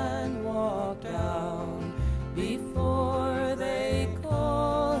man walk down before they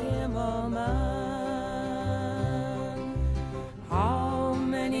call him a man? How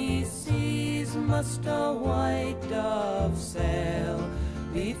many seas must a white dove sail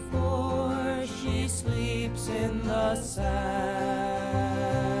before she sleeps in the sand?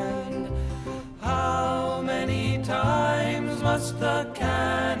 How many times must the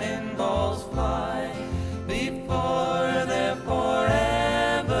cannonballs fly before they're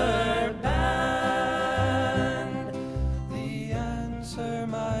forever banned? The answer,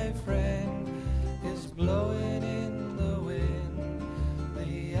 my friend, is blowing in the wind.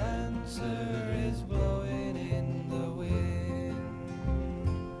 The answer is blowing in the wind.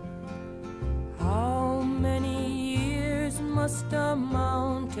 How many years must a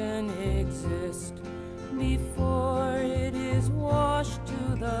mountain exist before it is washed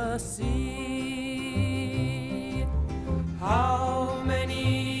to the sea? How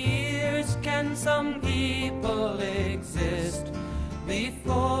many years can some people exist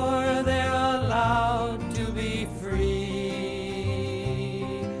before they're allowed to be free?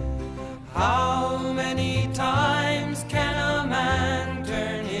 How many times can a man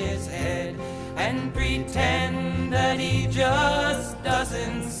turn his head and pretend that he just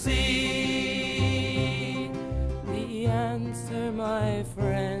doesn't see? The answer, my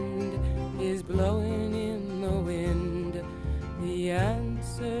friend, is blowing in the wind. The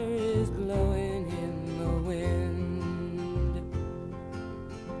answer is blowing in the wind.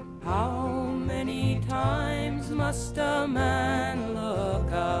 How many times must a man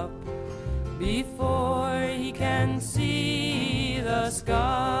look up before he can see the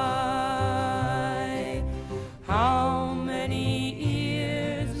sky? How many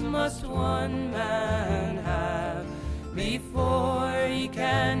ears must one man have before he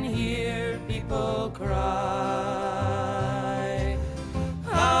can hear people cry?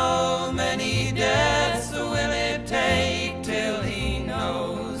 How many deaths will it take till he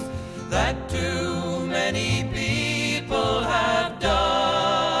knows that too many people have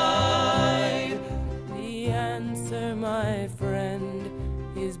died? The answer, my friend,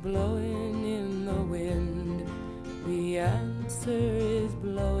 is blowing in the wind. The answer is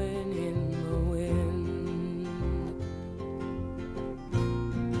blowing in the wind.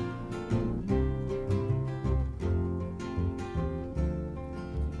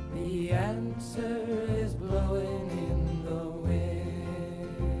 The answer is blowing in the wind.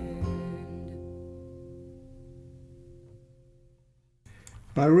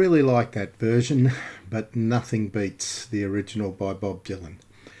 I really like that version, but nothing beats the original by Bob Dylan.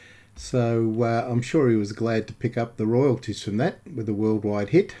 So I'm sure he was glad to pick up the royalties from that with a worldwide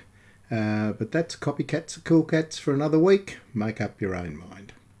hit. But that's Copycats are Cool Cats for another week. Make up your own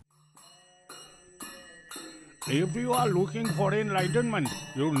mind. If you are looking for enlightenment,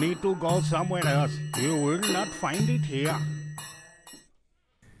 you need to go somewhere else. You will not find it here.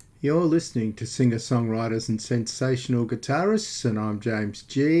 You're listening to singer-songwriters and sensational guitarists, and I'm James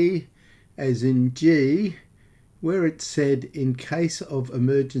G, as in G, where it said, in case of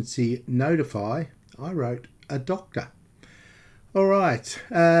emergency, notify, I wrote a doctor. Alright,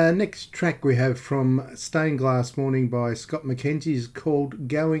 next track we have from Stained Glass Morning by Scott McKenzie is called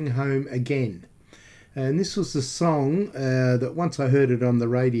Going Home Again. And this was the song that once I heard it on the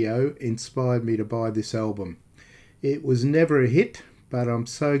radio inspired me to buy this album. It was never a hit, but I'm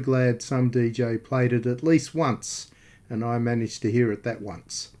so glad some DJ played it at least once, and I managed to hear it that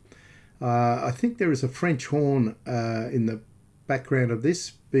once. I think there is a French horn in the background of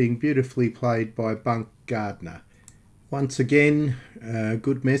this, being beautifully played by Bunk Gardner. Once again,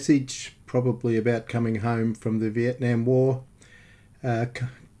 good message, probably about coming home from the Vietnam War.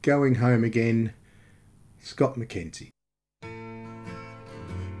 Going Home Again, Scott McKenzie.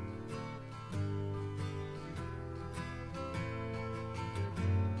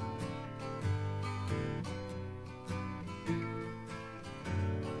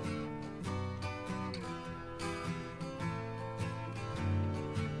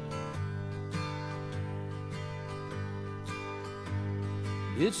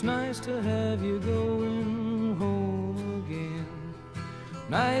 It's nice to have you going home again.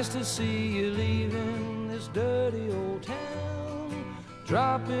 Nice to see you leaving this dirty old town,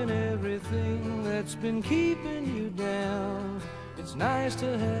 dropping everything that's been keeping you down. It's nice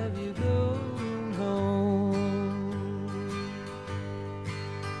to have you going home.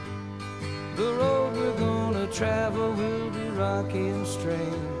 The road we're gonna travel will be rocky and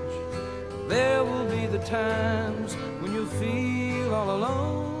strange. There will be the times when you'll feel all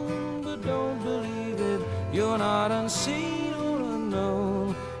alone, but don't believe it, you're not unseen or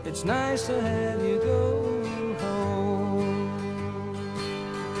unknown. It's nice to have you going home.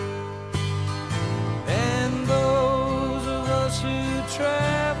 And those of us who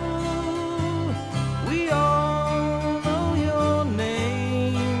travel, we all know your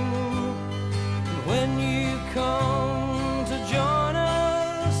name. And when you come to join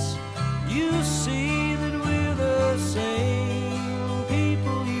us, you see that we're the same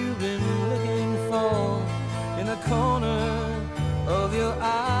people you've been looking for in the corner of your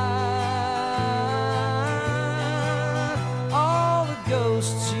eye. All the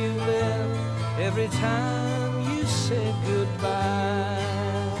ghosts you left every time you said goodbye.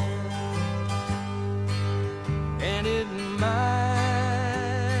 And it might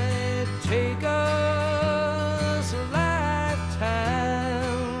take us a lifetime,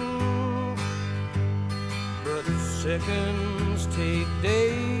 but seconds take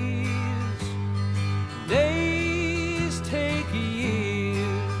days, days take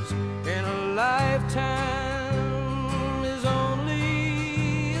years, and a lifetime is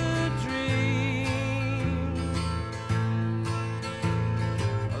only a dream.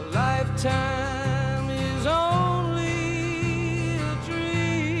 A lifetime is only a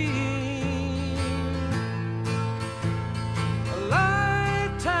dream. A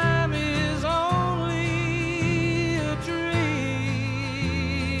lifetime is only a dream.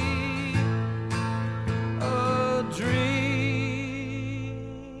 A dream.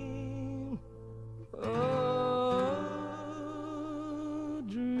 A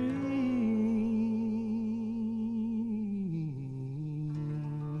dream.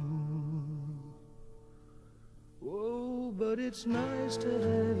 Oh, but it's nice to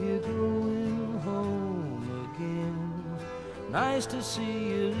have you going home again. Nice to see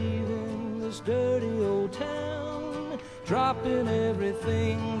you leaving this dirty old town, dropping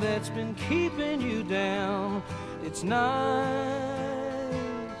everything that's been keeping you down. It's nice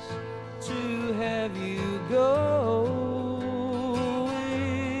to have you going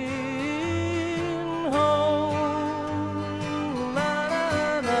home. La,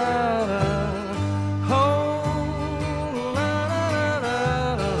 la, la, la. Home. La, la, la,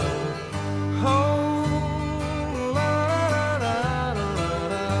 la, la. Home. La, la, la, la,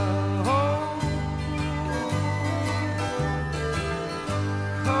 la. Home.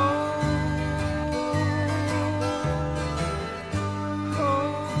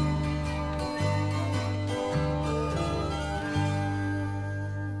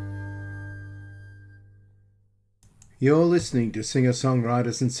 You're listening to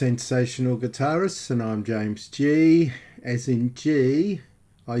singer-songwriters and sensational guitarists, and I'm James G. As in G,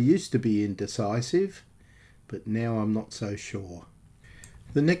 I used to be indecisive, but now I'm not so sure.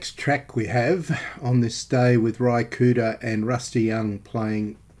 The next track we have on this day with Ry Cooder and Rusty Young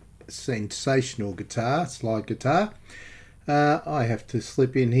playing sensational guitar, slide guitar. I have to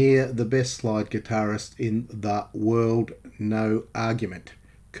slip in here the best slide guitarist in the world, no argument.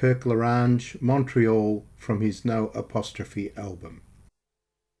 Kirk Larange, Montreal, from his No Apostrophe album.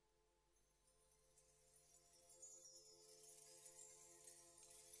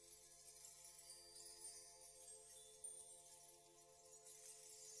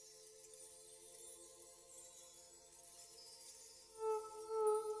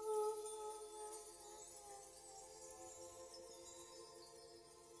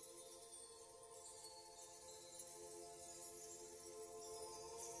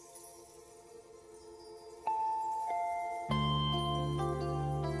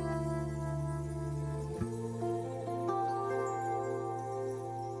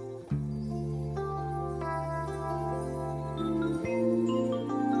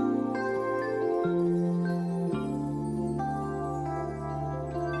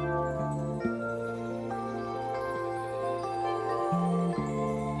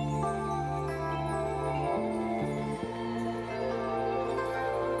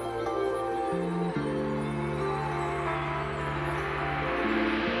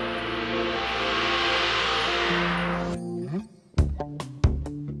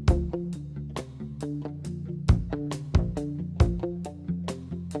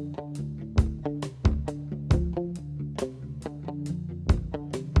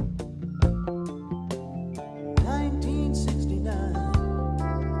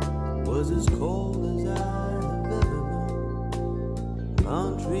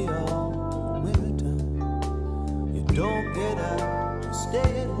 Montreal, wintertime. You don't get out, you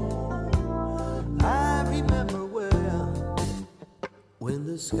stay at home. When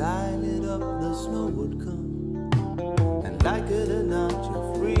the sky lit up, the snow would come, and like it or not,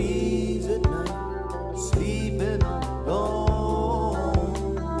 you freeze at night, sleeping alone.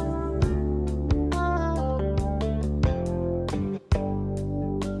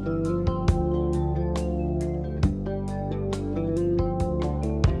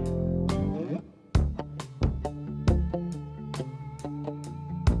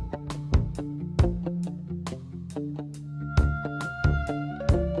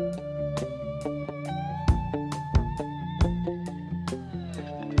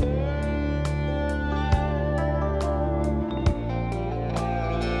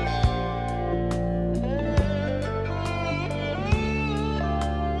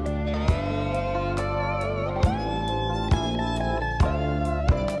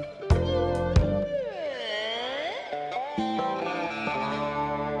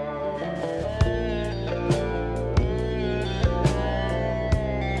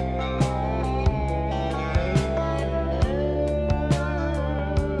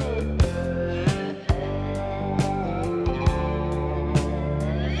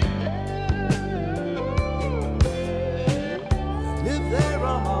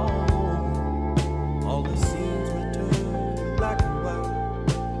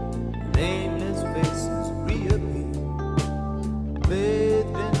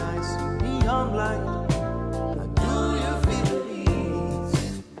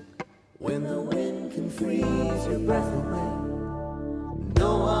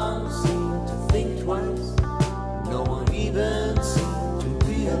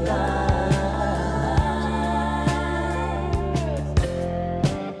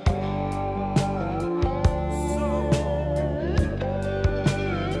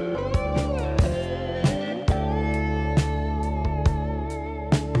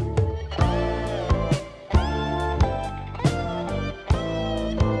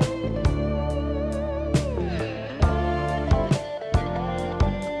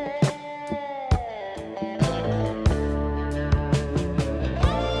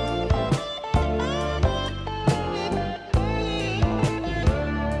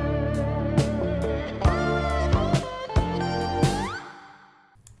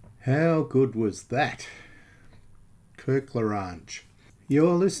 How good was that? Kirk Lorange.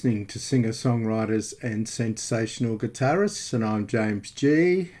 You're listening to singer-songwriters and sensational guitarists, and I'm James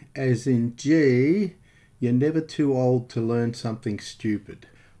G. As in G, you're never too old to learn something stupid.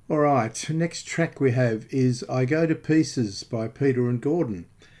 Alright, next track we have is I Go to Pieces by Peter and Gordon.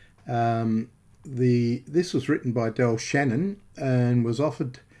 This was written by Del Shannon and was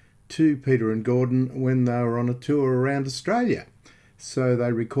offered to Peter and Gordon when they were on a tour around Australia. So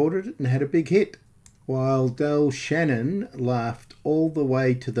they recorded it and had a big hit, while Del Shannon laughed all the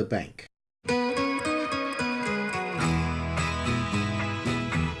way to the bank. When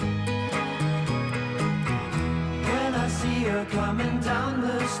I see her coming down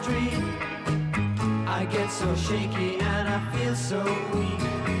the street, I get so shaky and I feel so weak.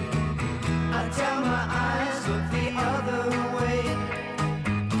 I tell my eyes look the other way,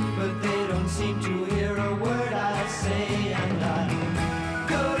 but they don't seem to hear a word I say, and I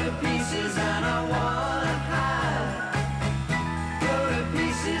go to pieces and I wanna hide. Go to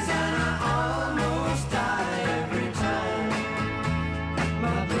pieces and I almost die every time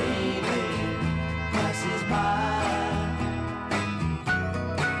my baby passes by.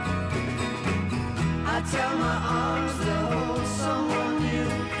 I tell my arms they'll hold someone new,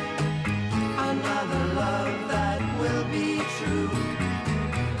 another love that will be true.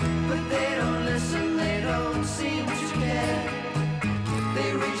 But they don't listen, they don't seem to care.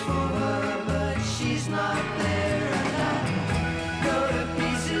 They reach for her, but she's not there. And I go to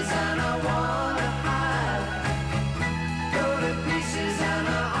pieces and I wanna hide. Go to pieces and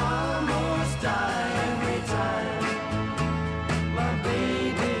I almost die every time my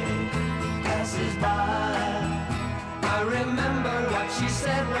baby passes by. I remember what she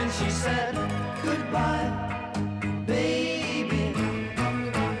said when she said goodbye, baby.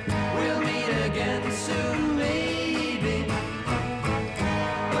 We'll meet again soon, maybe.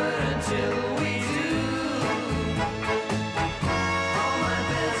 But until we do, all my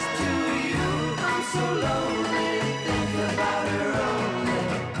best to you. I'm so lonely, think about her only.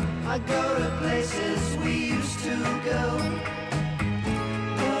 I go to places we used to go,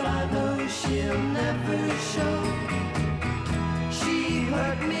 but I know she'll never show. She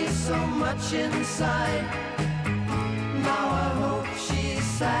hurt me so much inside. Now I hope she's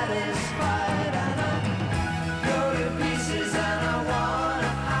satisfied. And I go to pieces and I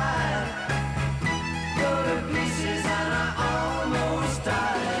wanna hide. Go to pieces and I almost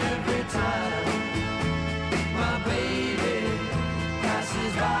die every time my baby passes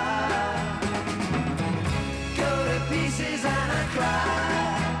passes by. Go to pieces and I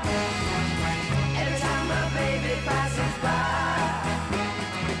cry. Every time my baby passes by.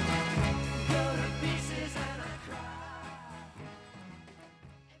 Go to pieces and I cry.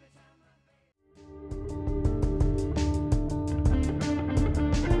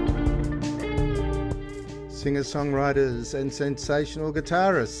 Singer-songwriters and sensational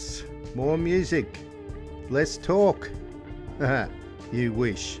guitarists. More music. Less talk. You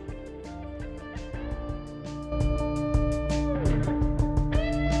wish.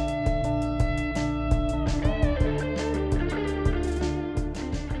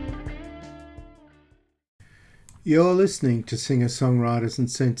 You're listening to Singer-songwriters and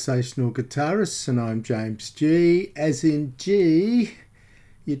sensational guitarists, and I'm James G. As in G,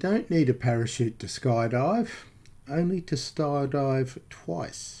 you don't need a parachute to skydive, only to skydive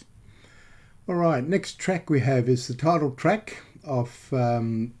twice. Alright, next track we have is the title track of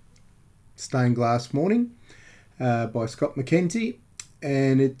Stained Glass Morning by Scott McKenzie,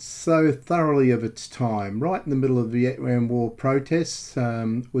 and it's so thoroughly of its time. Right in the middle of the Vietnam War protests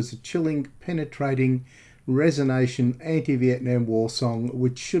was a chilling, penetrating, resonation anti-Vietnam War song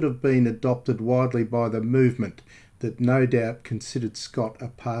which should have been adopted widely by the movement that no doubt considered Scott a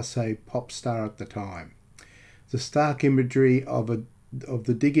passé pop star at the time. The stark imagery of the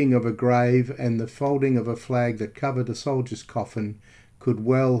digging of a grave and the folding of a flag that covered a soldier's coffin could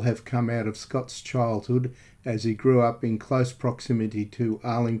well have come out of Scott's childhood as he grew up in close proximity to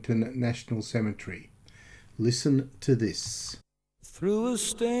Arlington National Cemetery. Listen to this. Through a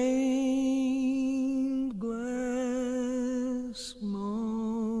stained glass morning,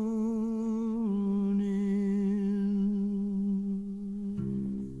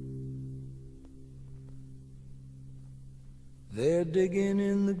 they're digging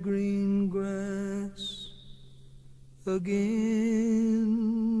in the green grass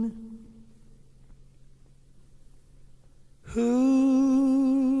again.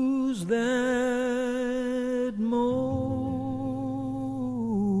 Who's that moaning?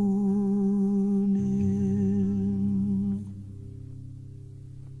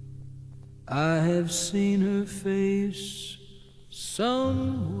 I have seen her face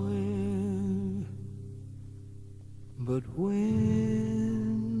somewhere, but when?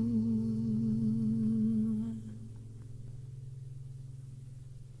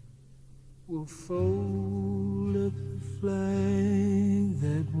 We'll fold up the flag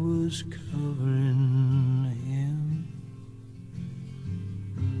that was covering him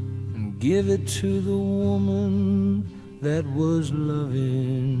and give it to the woman that was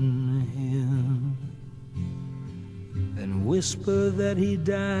loving him, and whisper that he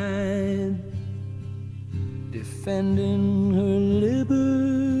died defending her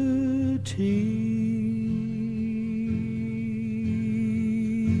liberty.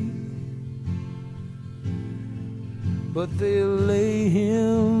 But they'll lay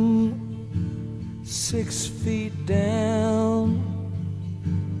him 6 feet down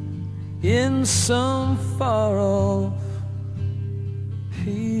in some far-off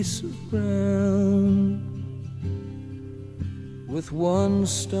piece of ground, with one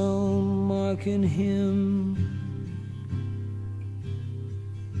stone marking him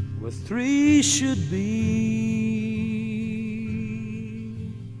where 3 should be.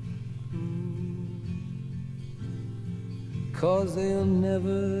 'Cause they'll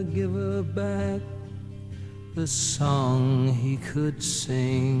never give her back the song he could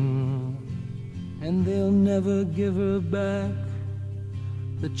sing, and they'll never give her back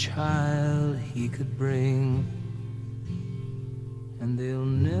the child he could bring, and they'll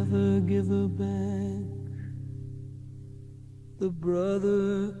never give her back the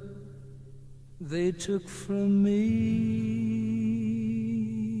brother they took from me.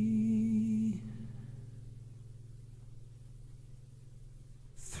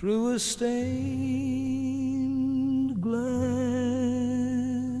 Through a stained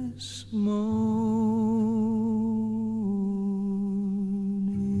glass morning,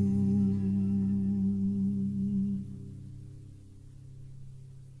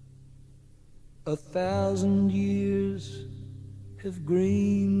 1,000 years have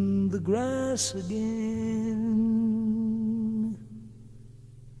greened the grass again.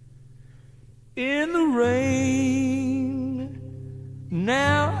 In the rain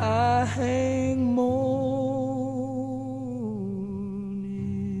now I hang mourning,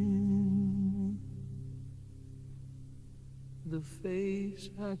 the face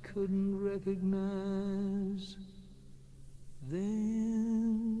I couldn't recognize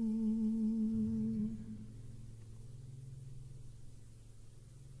then.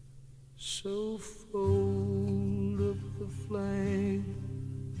 So fold up the flag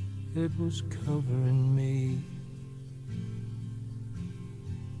it was covering me.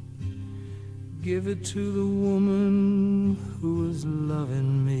 Give it to the woman who was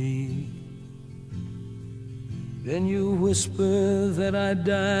loving me. Then you whisper that I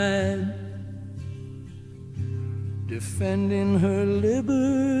died defending her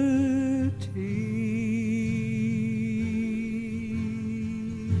liberty.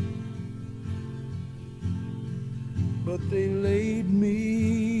 But they laid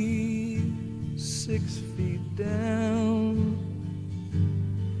me 6 feet down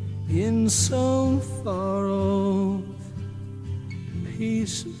in some far off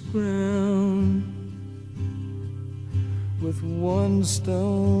piece of ground, with one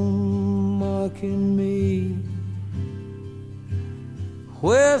stone marking me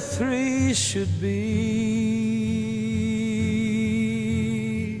where 3 should be.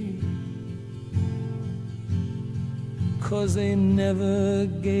 'Cause they never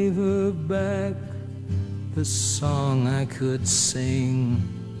gave her back the song I could sing,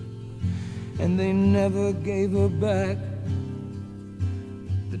 and they never gave her back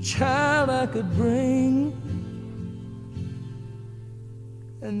the child I could bring,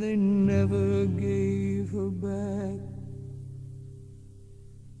 and they never gave her back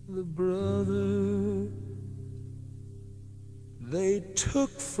the brother they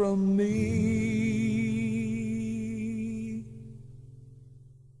took from me.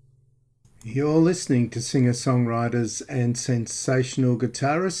 You're listening to singer-songwriters and sensational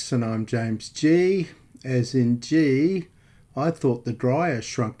guitarists, and I'm James G. As in G, I thought the dryer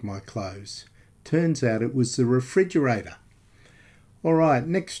shrunk my clothes. Turns out it was the refrigerator. Alright,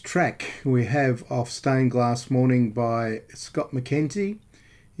 next track we have off Stained Glass Morning by Scott McKenzie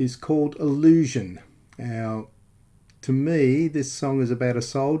is called Illusion. Now, to me, this song is about a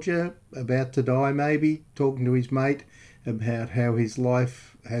soldier about to die maybe, talking to his mate about how his life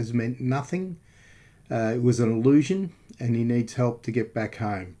has meant nothing. It was an illusion and he needs help to get back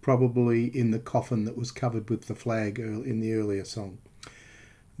home, probably in the coffin that was covered with the flag in the earlier song.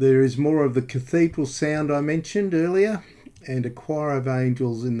 There is more of the cathedral sound I mentioned earlier and a choir of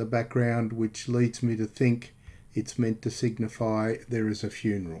angels in the background, which leads me to think it's meant to signify there is a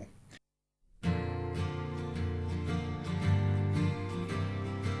funeral.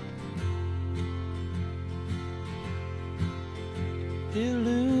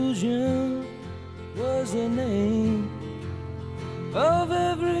 Illusion was the name of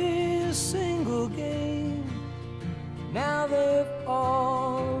every single game. Now they've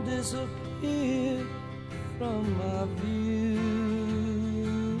all disappeared from my view.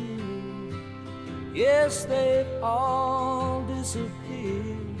 Yes, they've all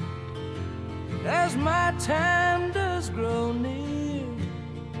disappeared as my time does grow near.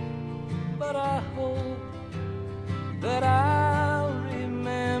 But I hope that I'll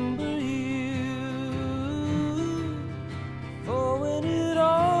remember you, for when it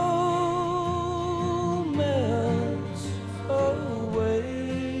all melts away,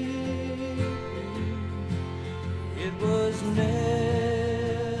 it was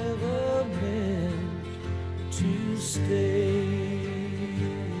never meant to stay.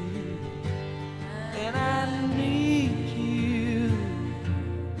 And I need you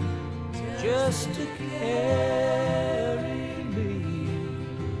just to carry me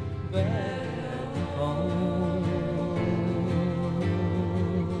back home.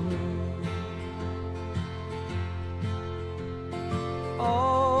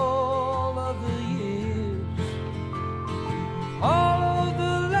 All of the years, all of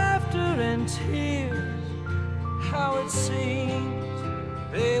the laughter and tears, how it seems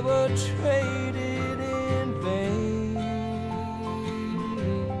they were traded in vain.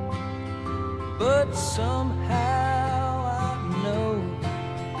 But somehow I know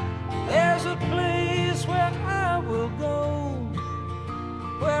there's a place where I will go,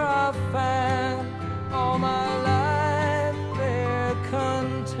 where I find all my life there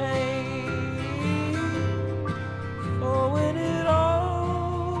contained. For when it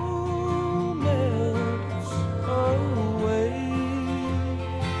all melts away,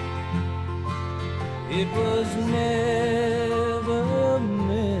 it was never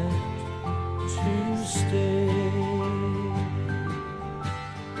meant to stay.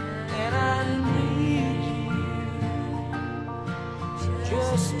 And I need you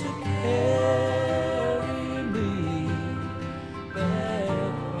just to carry me back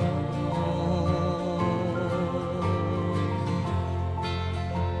home.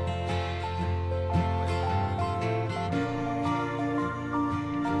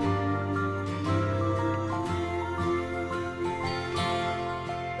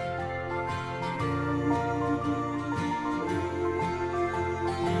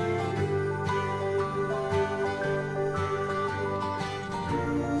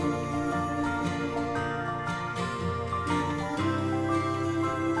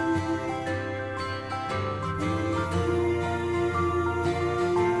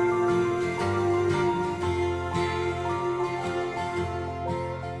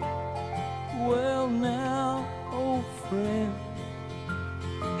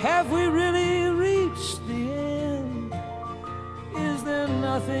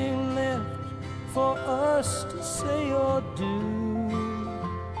 nothing left for us to say or do.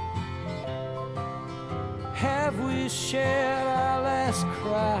 Have we shared our last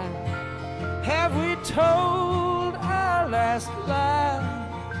cry? Have we told our last lie?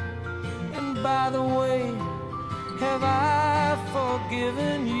 And by the way, have I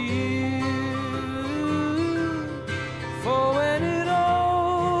forgiven you? For when it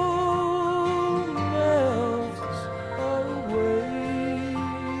all melts away,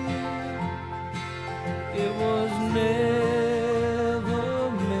 it was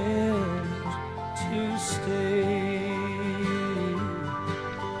never meant to stay.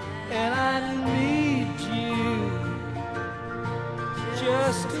 And I need you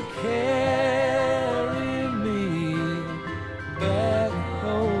just to carry me back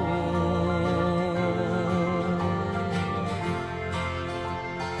home.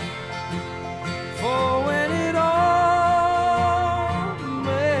 For when it all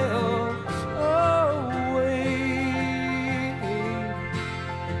melts away,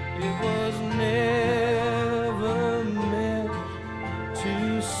 it was never meant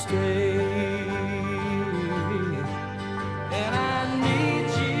to stay. And I need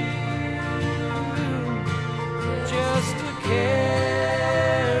you just to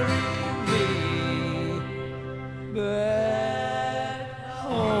carry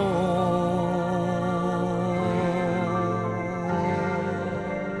me back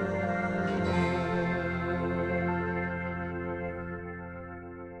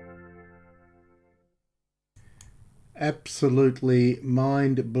Absolutely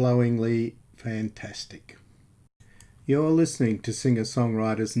mind-blowingly fantastic. You're listening to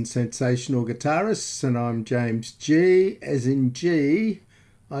singer-songwriters and sensational guitarists, and I'm James G, as in G.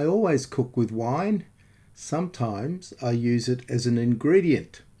 I always cook with wine. Sometimes I use it as an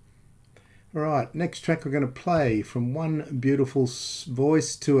ingredient. Alright, next track we're going to play from one beautiful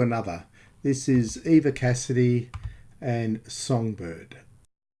voice to another. This is Eva Cassidy and Songbird.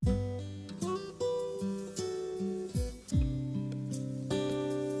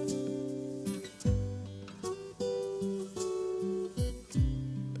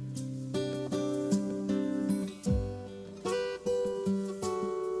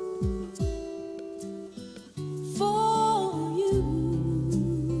 For you,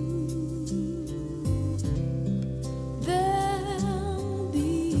 there'll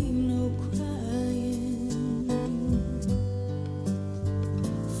be no crying.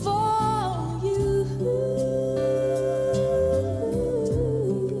 For you,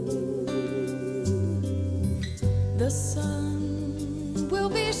 the sun will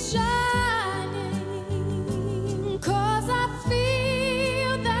be shining, 'cause I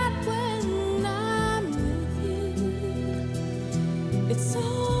feel that when I'm with you, it's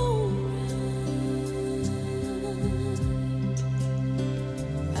alright.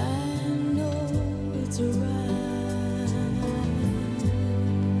 I know it's right.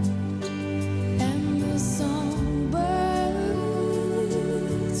 And the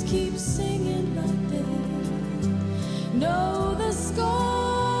songbirds keep singing like they know the score.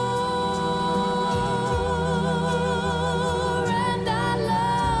 And I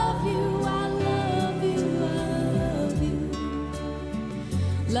love you, I love you, I love you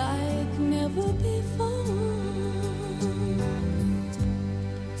like never before.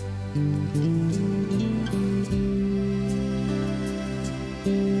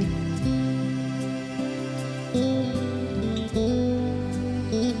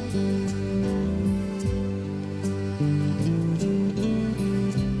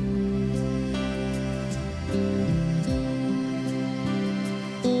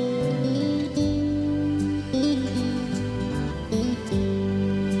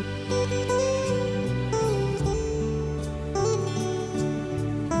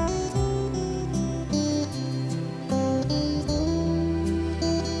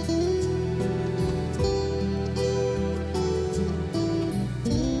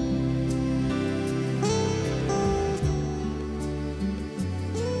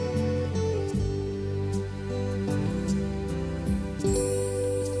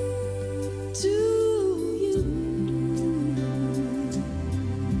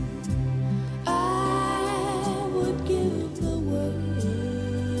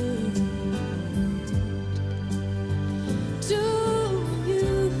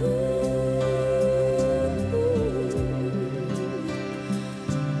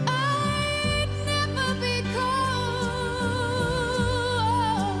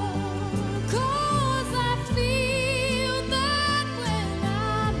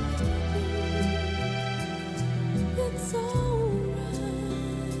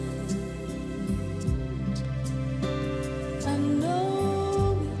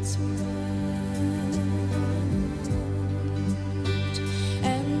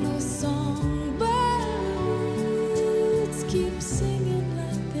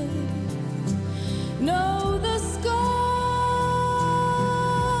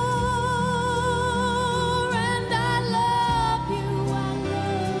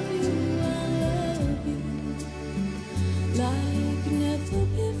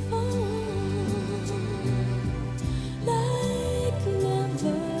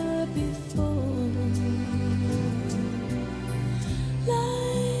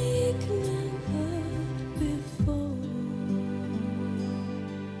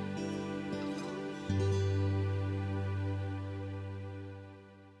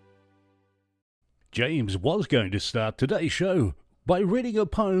 James was going to start today's show by reading a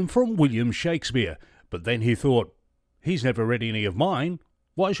poem from William Shakespeare, but then he thought, he's never read any of mine,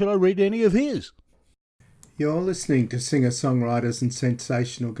 why should I read any of his? You're listening to singer-songwriters and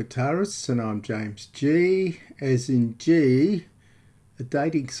sensational guitarists, and I'm James G. As in G, a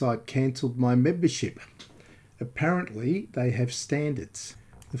dating site cancelled my membership. Apparently, they have standards.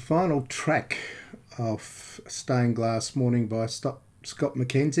 The final track of Stained Glass Morning by Scott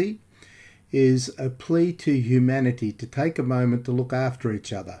McKenzie is a plea to humanity to take a moment to look after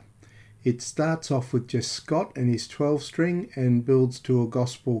each other. It starts off with just Scott and his 12-string and builds to a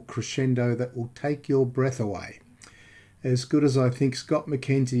gospel crescendo that will take your breath away. As good as I think Scott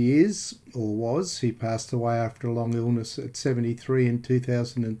McKenzie is, or was, he passed away after a long illness at 73 in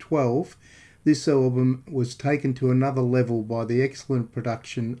 2012, this album was taken to another level by the excellent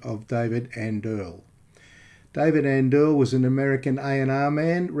production of David Anderl. David Anderl was an American A&R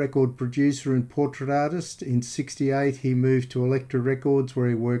man, record producer and portrait artist. In '68 he moved to Elektra Records where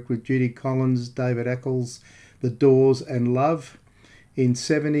he worked with Judy Collins, David Eccles, The Doors and Love. In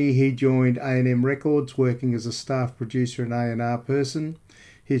 '70 he joined A&M Records working as a staff producer and A&R person.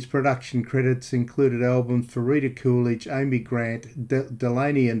 His production credits included albums for Rita Coolidge, Amy Grant,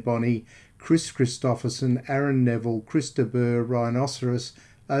 Delaney and Bonnie, Chris Christopherson, Aaron Neville, Chris de Burgh, Rhinoceros,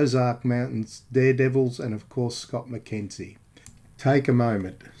 Ozark Mountains, Daredevils, and of course Scott McKenzie. Take a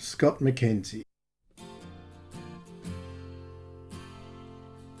moment. Scott McKenzie.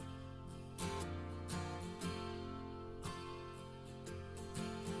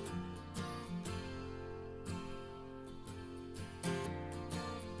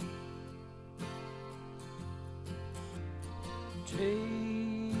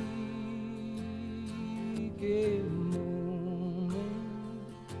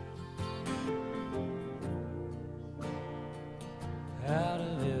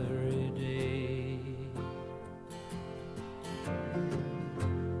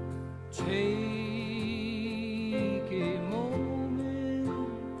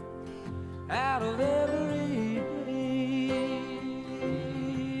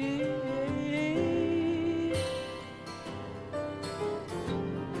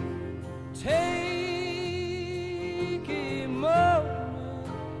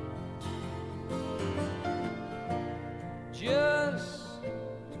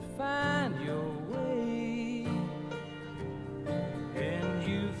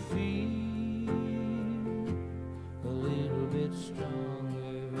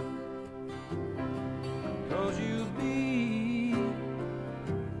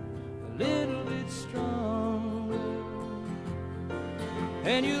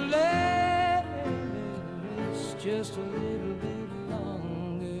 And you last just a little bit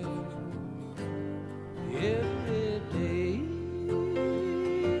longer every day.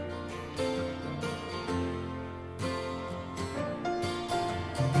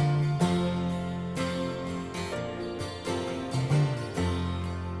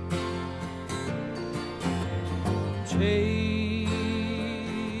 Take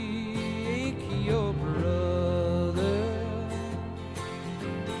your brother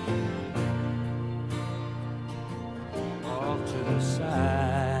off to the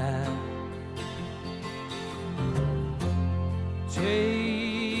side.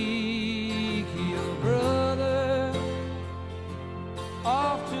 Take your brother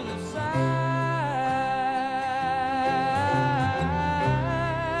off to the side.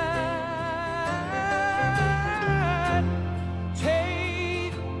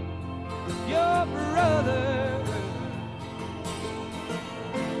 Take your brother,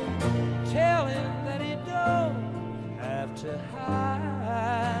 tell him that he don't have to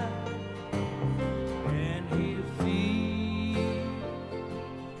hide, and he'll feel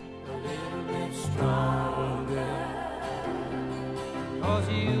a little bit stronger, 'cause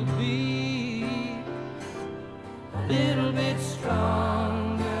he'll be a little bit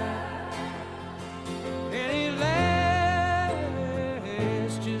stronger, and he'll last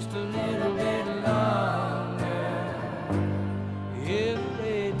just a little bit longer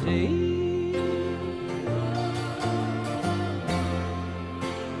every day.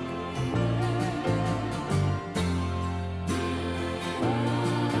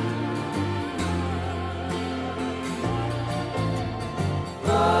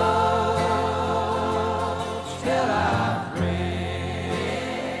 Oh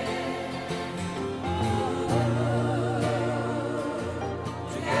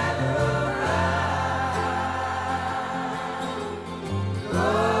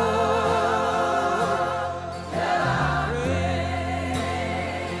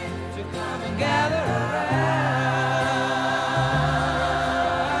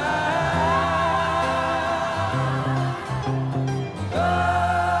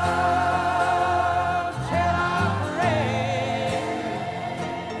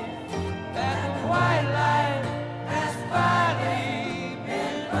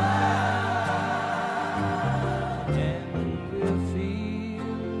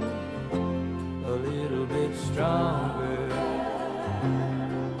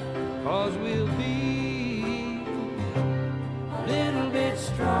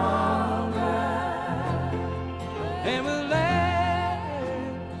stronger and will last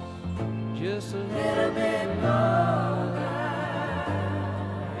just a little bit longer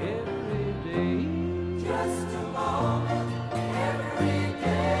every day. Just a moment every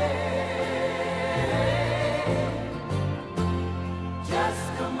day.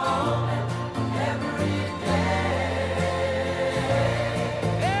 Just a moment every day.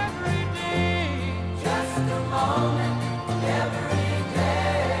 Every day. Just a moment every day.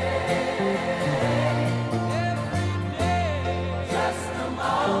 Every day. Just a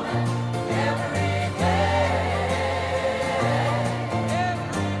moment every day.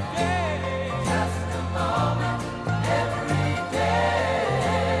 Every day. Just a moment every day.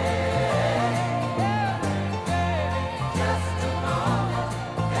 Just a moment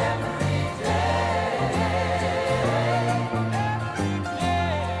every day.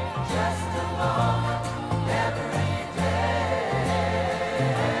 Just a moment every day. Just a moment every day.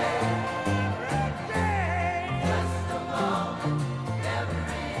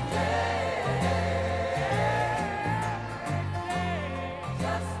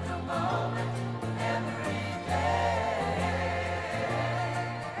 Just a moment every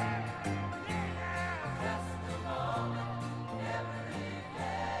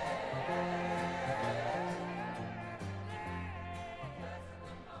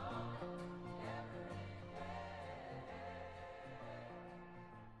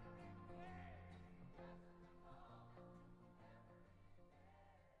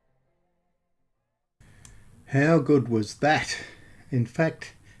How good was that? In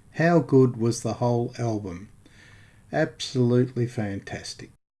fact, how good was the whole album? Absolutely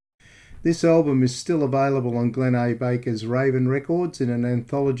fantastic. This album is still available on Glenn A. Baker's Raven Records in an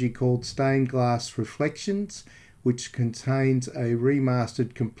anthology called Stained Glass Reflections, which contains a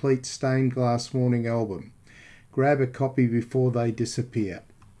remastered complete Stained Glass Morning album. Grab a copy before they disappear.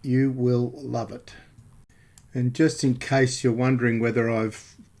 You will love it. And just in case you're wondering whether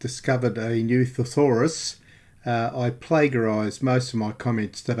I've discovered a new thesaurus, I plagiarised most of my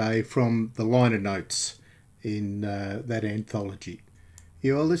comments today from the liner notes in that anthology.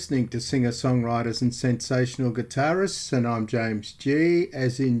 You're listening to singer-songwriters and sensational guitarists, and I'm James G.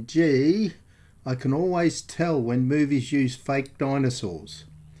 As in G, I can always tell when movies use fake dinosaurs.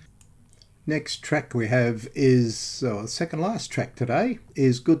 Next track we have is, second last track today,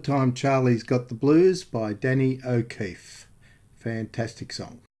 is Good Time Charlie's Got the Blues by Danny O'Keefe. Fantastic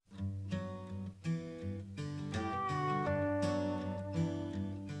song.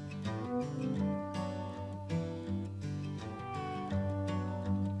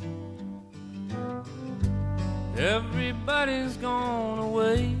 Everybody's gone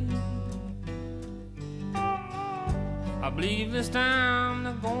away. I believe this time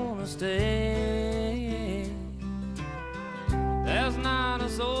they're gonna stay. There's not a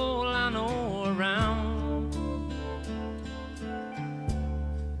soul I know around.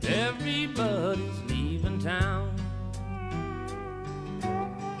 Everybody's leaving town.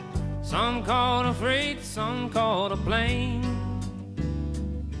 Some caught a freight, some caught a plane.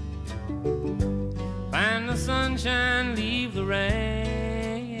 Find the sunshine, leave the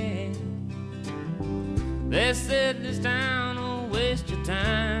rain. They said this town will waste your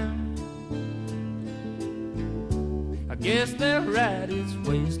time. I guess they're right, it's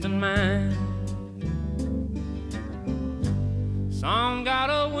wasting mine. Some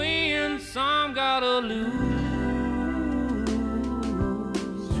gotta win, some gotta lose.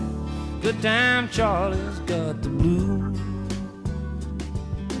 Good time Charlie's got the blues.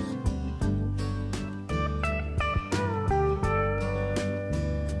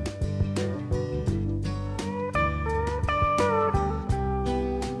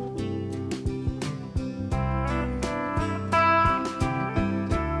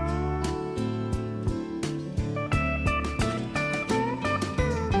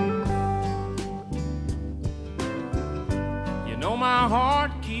 My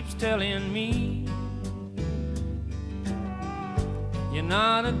heart keeps telling me you're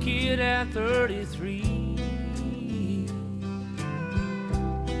not a kid at 33.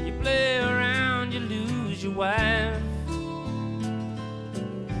 You play around, you lose your wife.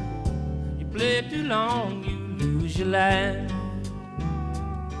 You play too long, you lose your life.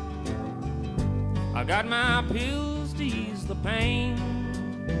 I got my pills to ease the pain.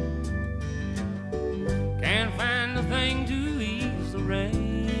 Can't find a thing to ease the rain.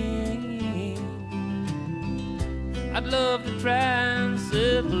 I'd love to try and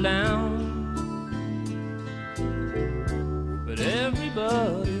settle down, but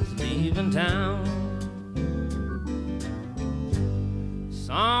everybody's leaving town.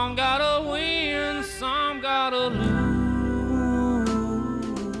 Some gotta win, some gotta lose.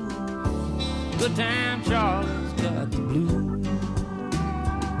 Good time Charlie's got the blues.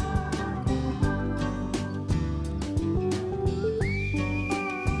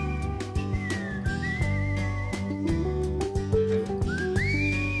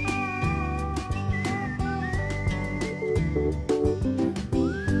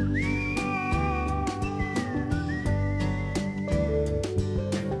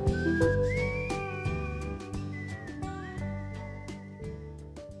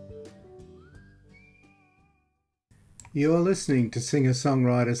 You're listening to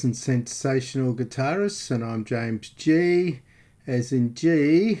singer-songwriters and sensational guitarists, and I'm James G. As in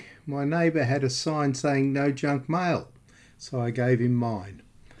G, my neighbour had a sign saying no junk mail, so I gave him mine.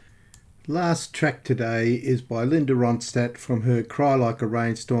 Last track today is by Linda Ronstadt from her Cry Like a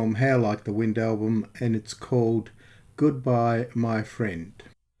Rainstorm, Howl Like the Wind album, and it's called Goodbye My Friend.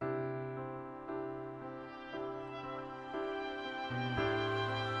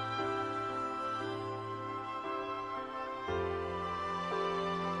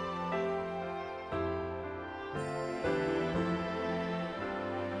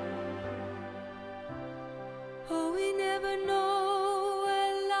 Oh, we never know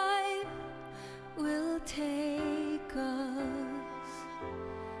where life will take us.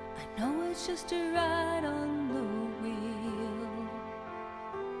 I know it's just a ride on the wheel,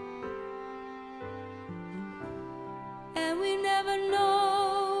 and we never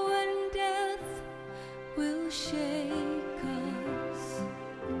know when death will shake us,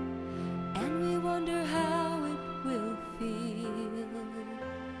 and we wonder how it will feel.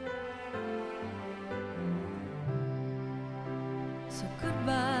 So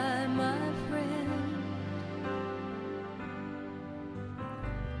goodbye, my friend.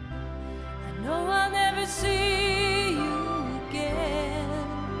 I know I'll never see you again,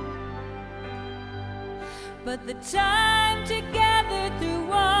 but the time together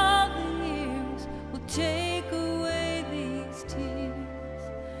through all the years will take away these tears.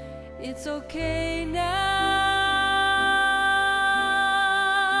 It's okay now.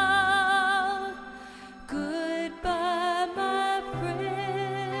 Goodbye, my friend.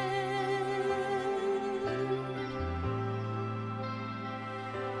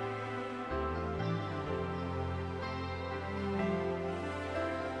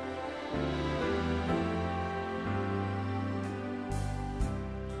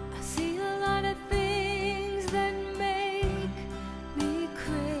 I see a lot of things that make me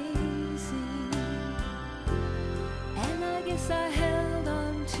crazy, and I guess I held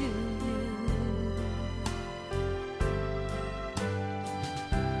on to you.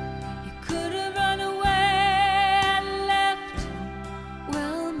 You could have run away and left,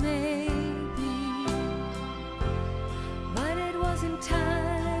 well maybe, but it wasn't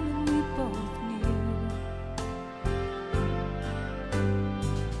time and we both knew.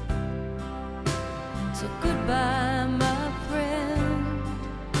 So goodbye, my friend.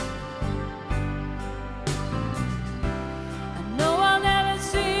 I know I'll never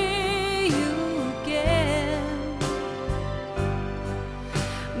see you again,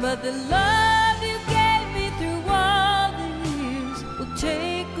 but the love you gave me through all the years will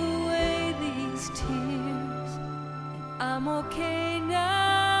take away these tears, and I'm okay now.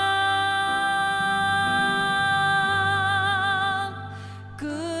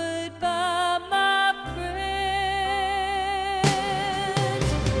 Goodbye, my friend.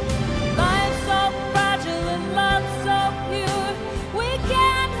 Life's so fragile and love's so pure. We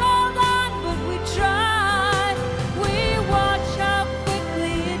can't hold on, but we try. We watch how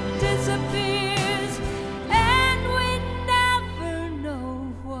quickly it disappears, and we never know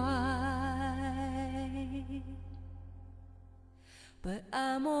why. But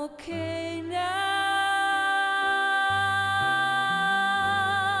I'm okay now.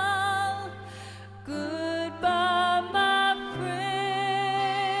 Goodbye, my friend.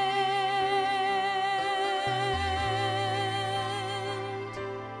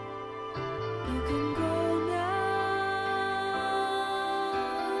 You can go now.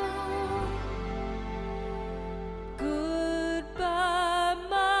 Goodbye,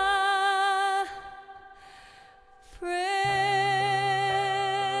 my friend.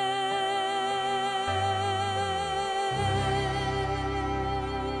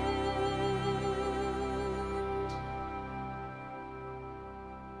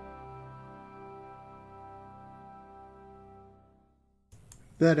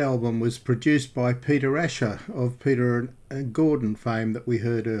 That album was produced by Peter Asher of Peter and Gordon fame that we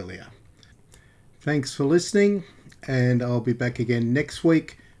heard earlier. Thanks for listening, and I'll be back again next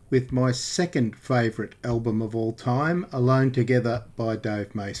week with my second favourite album of all time, Alone Together by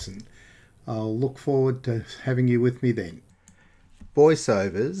Dave Mason. I'll look forward to having you with me then.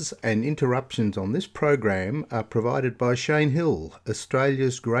 Voiceovers and interruptions on this program are provided by Shane Hill,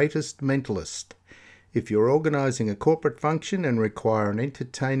 Australia's greatest mentalist. If you're organising a corporate function and require an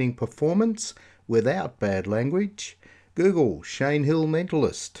entertaining performance without bad language, Google Shane Hill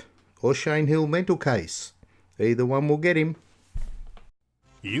Mentalist or Shane Hill Mental Case. Either one will get him.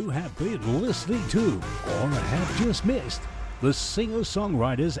 You have been listening to, or have just missed, the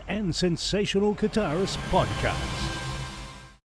Singer-Songwriters and Sensational Guitarists podcast.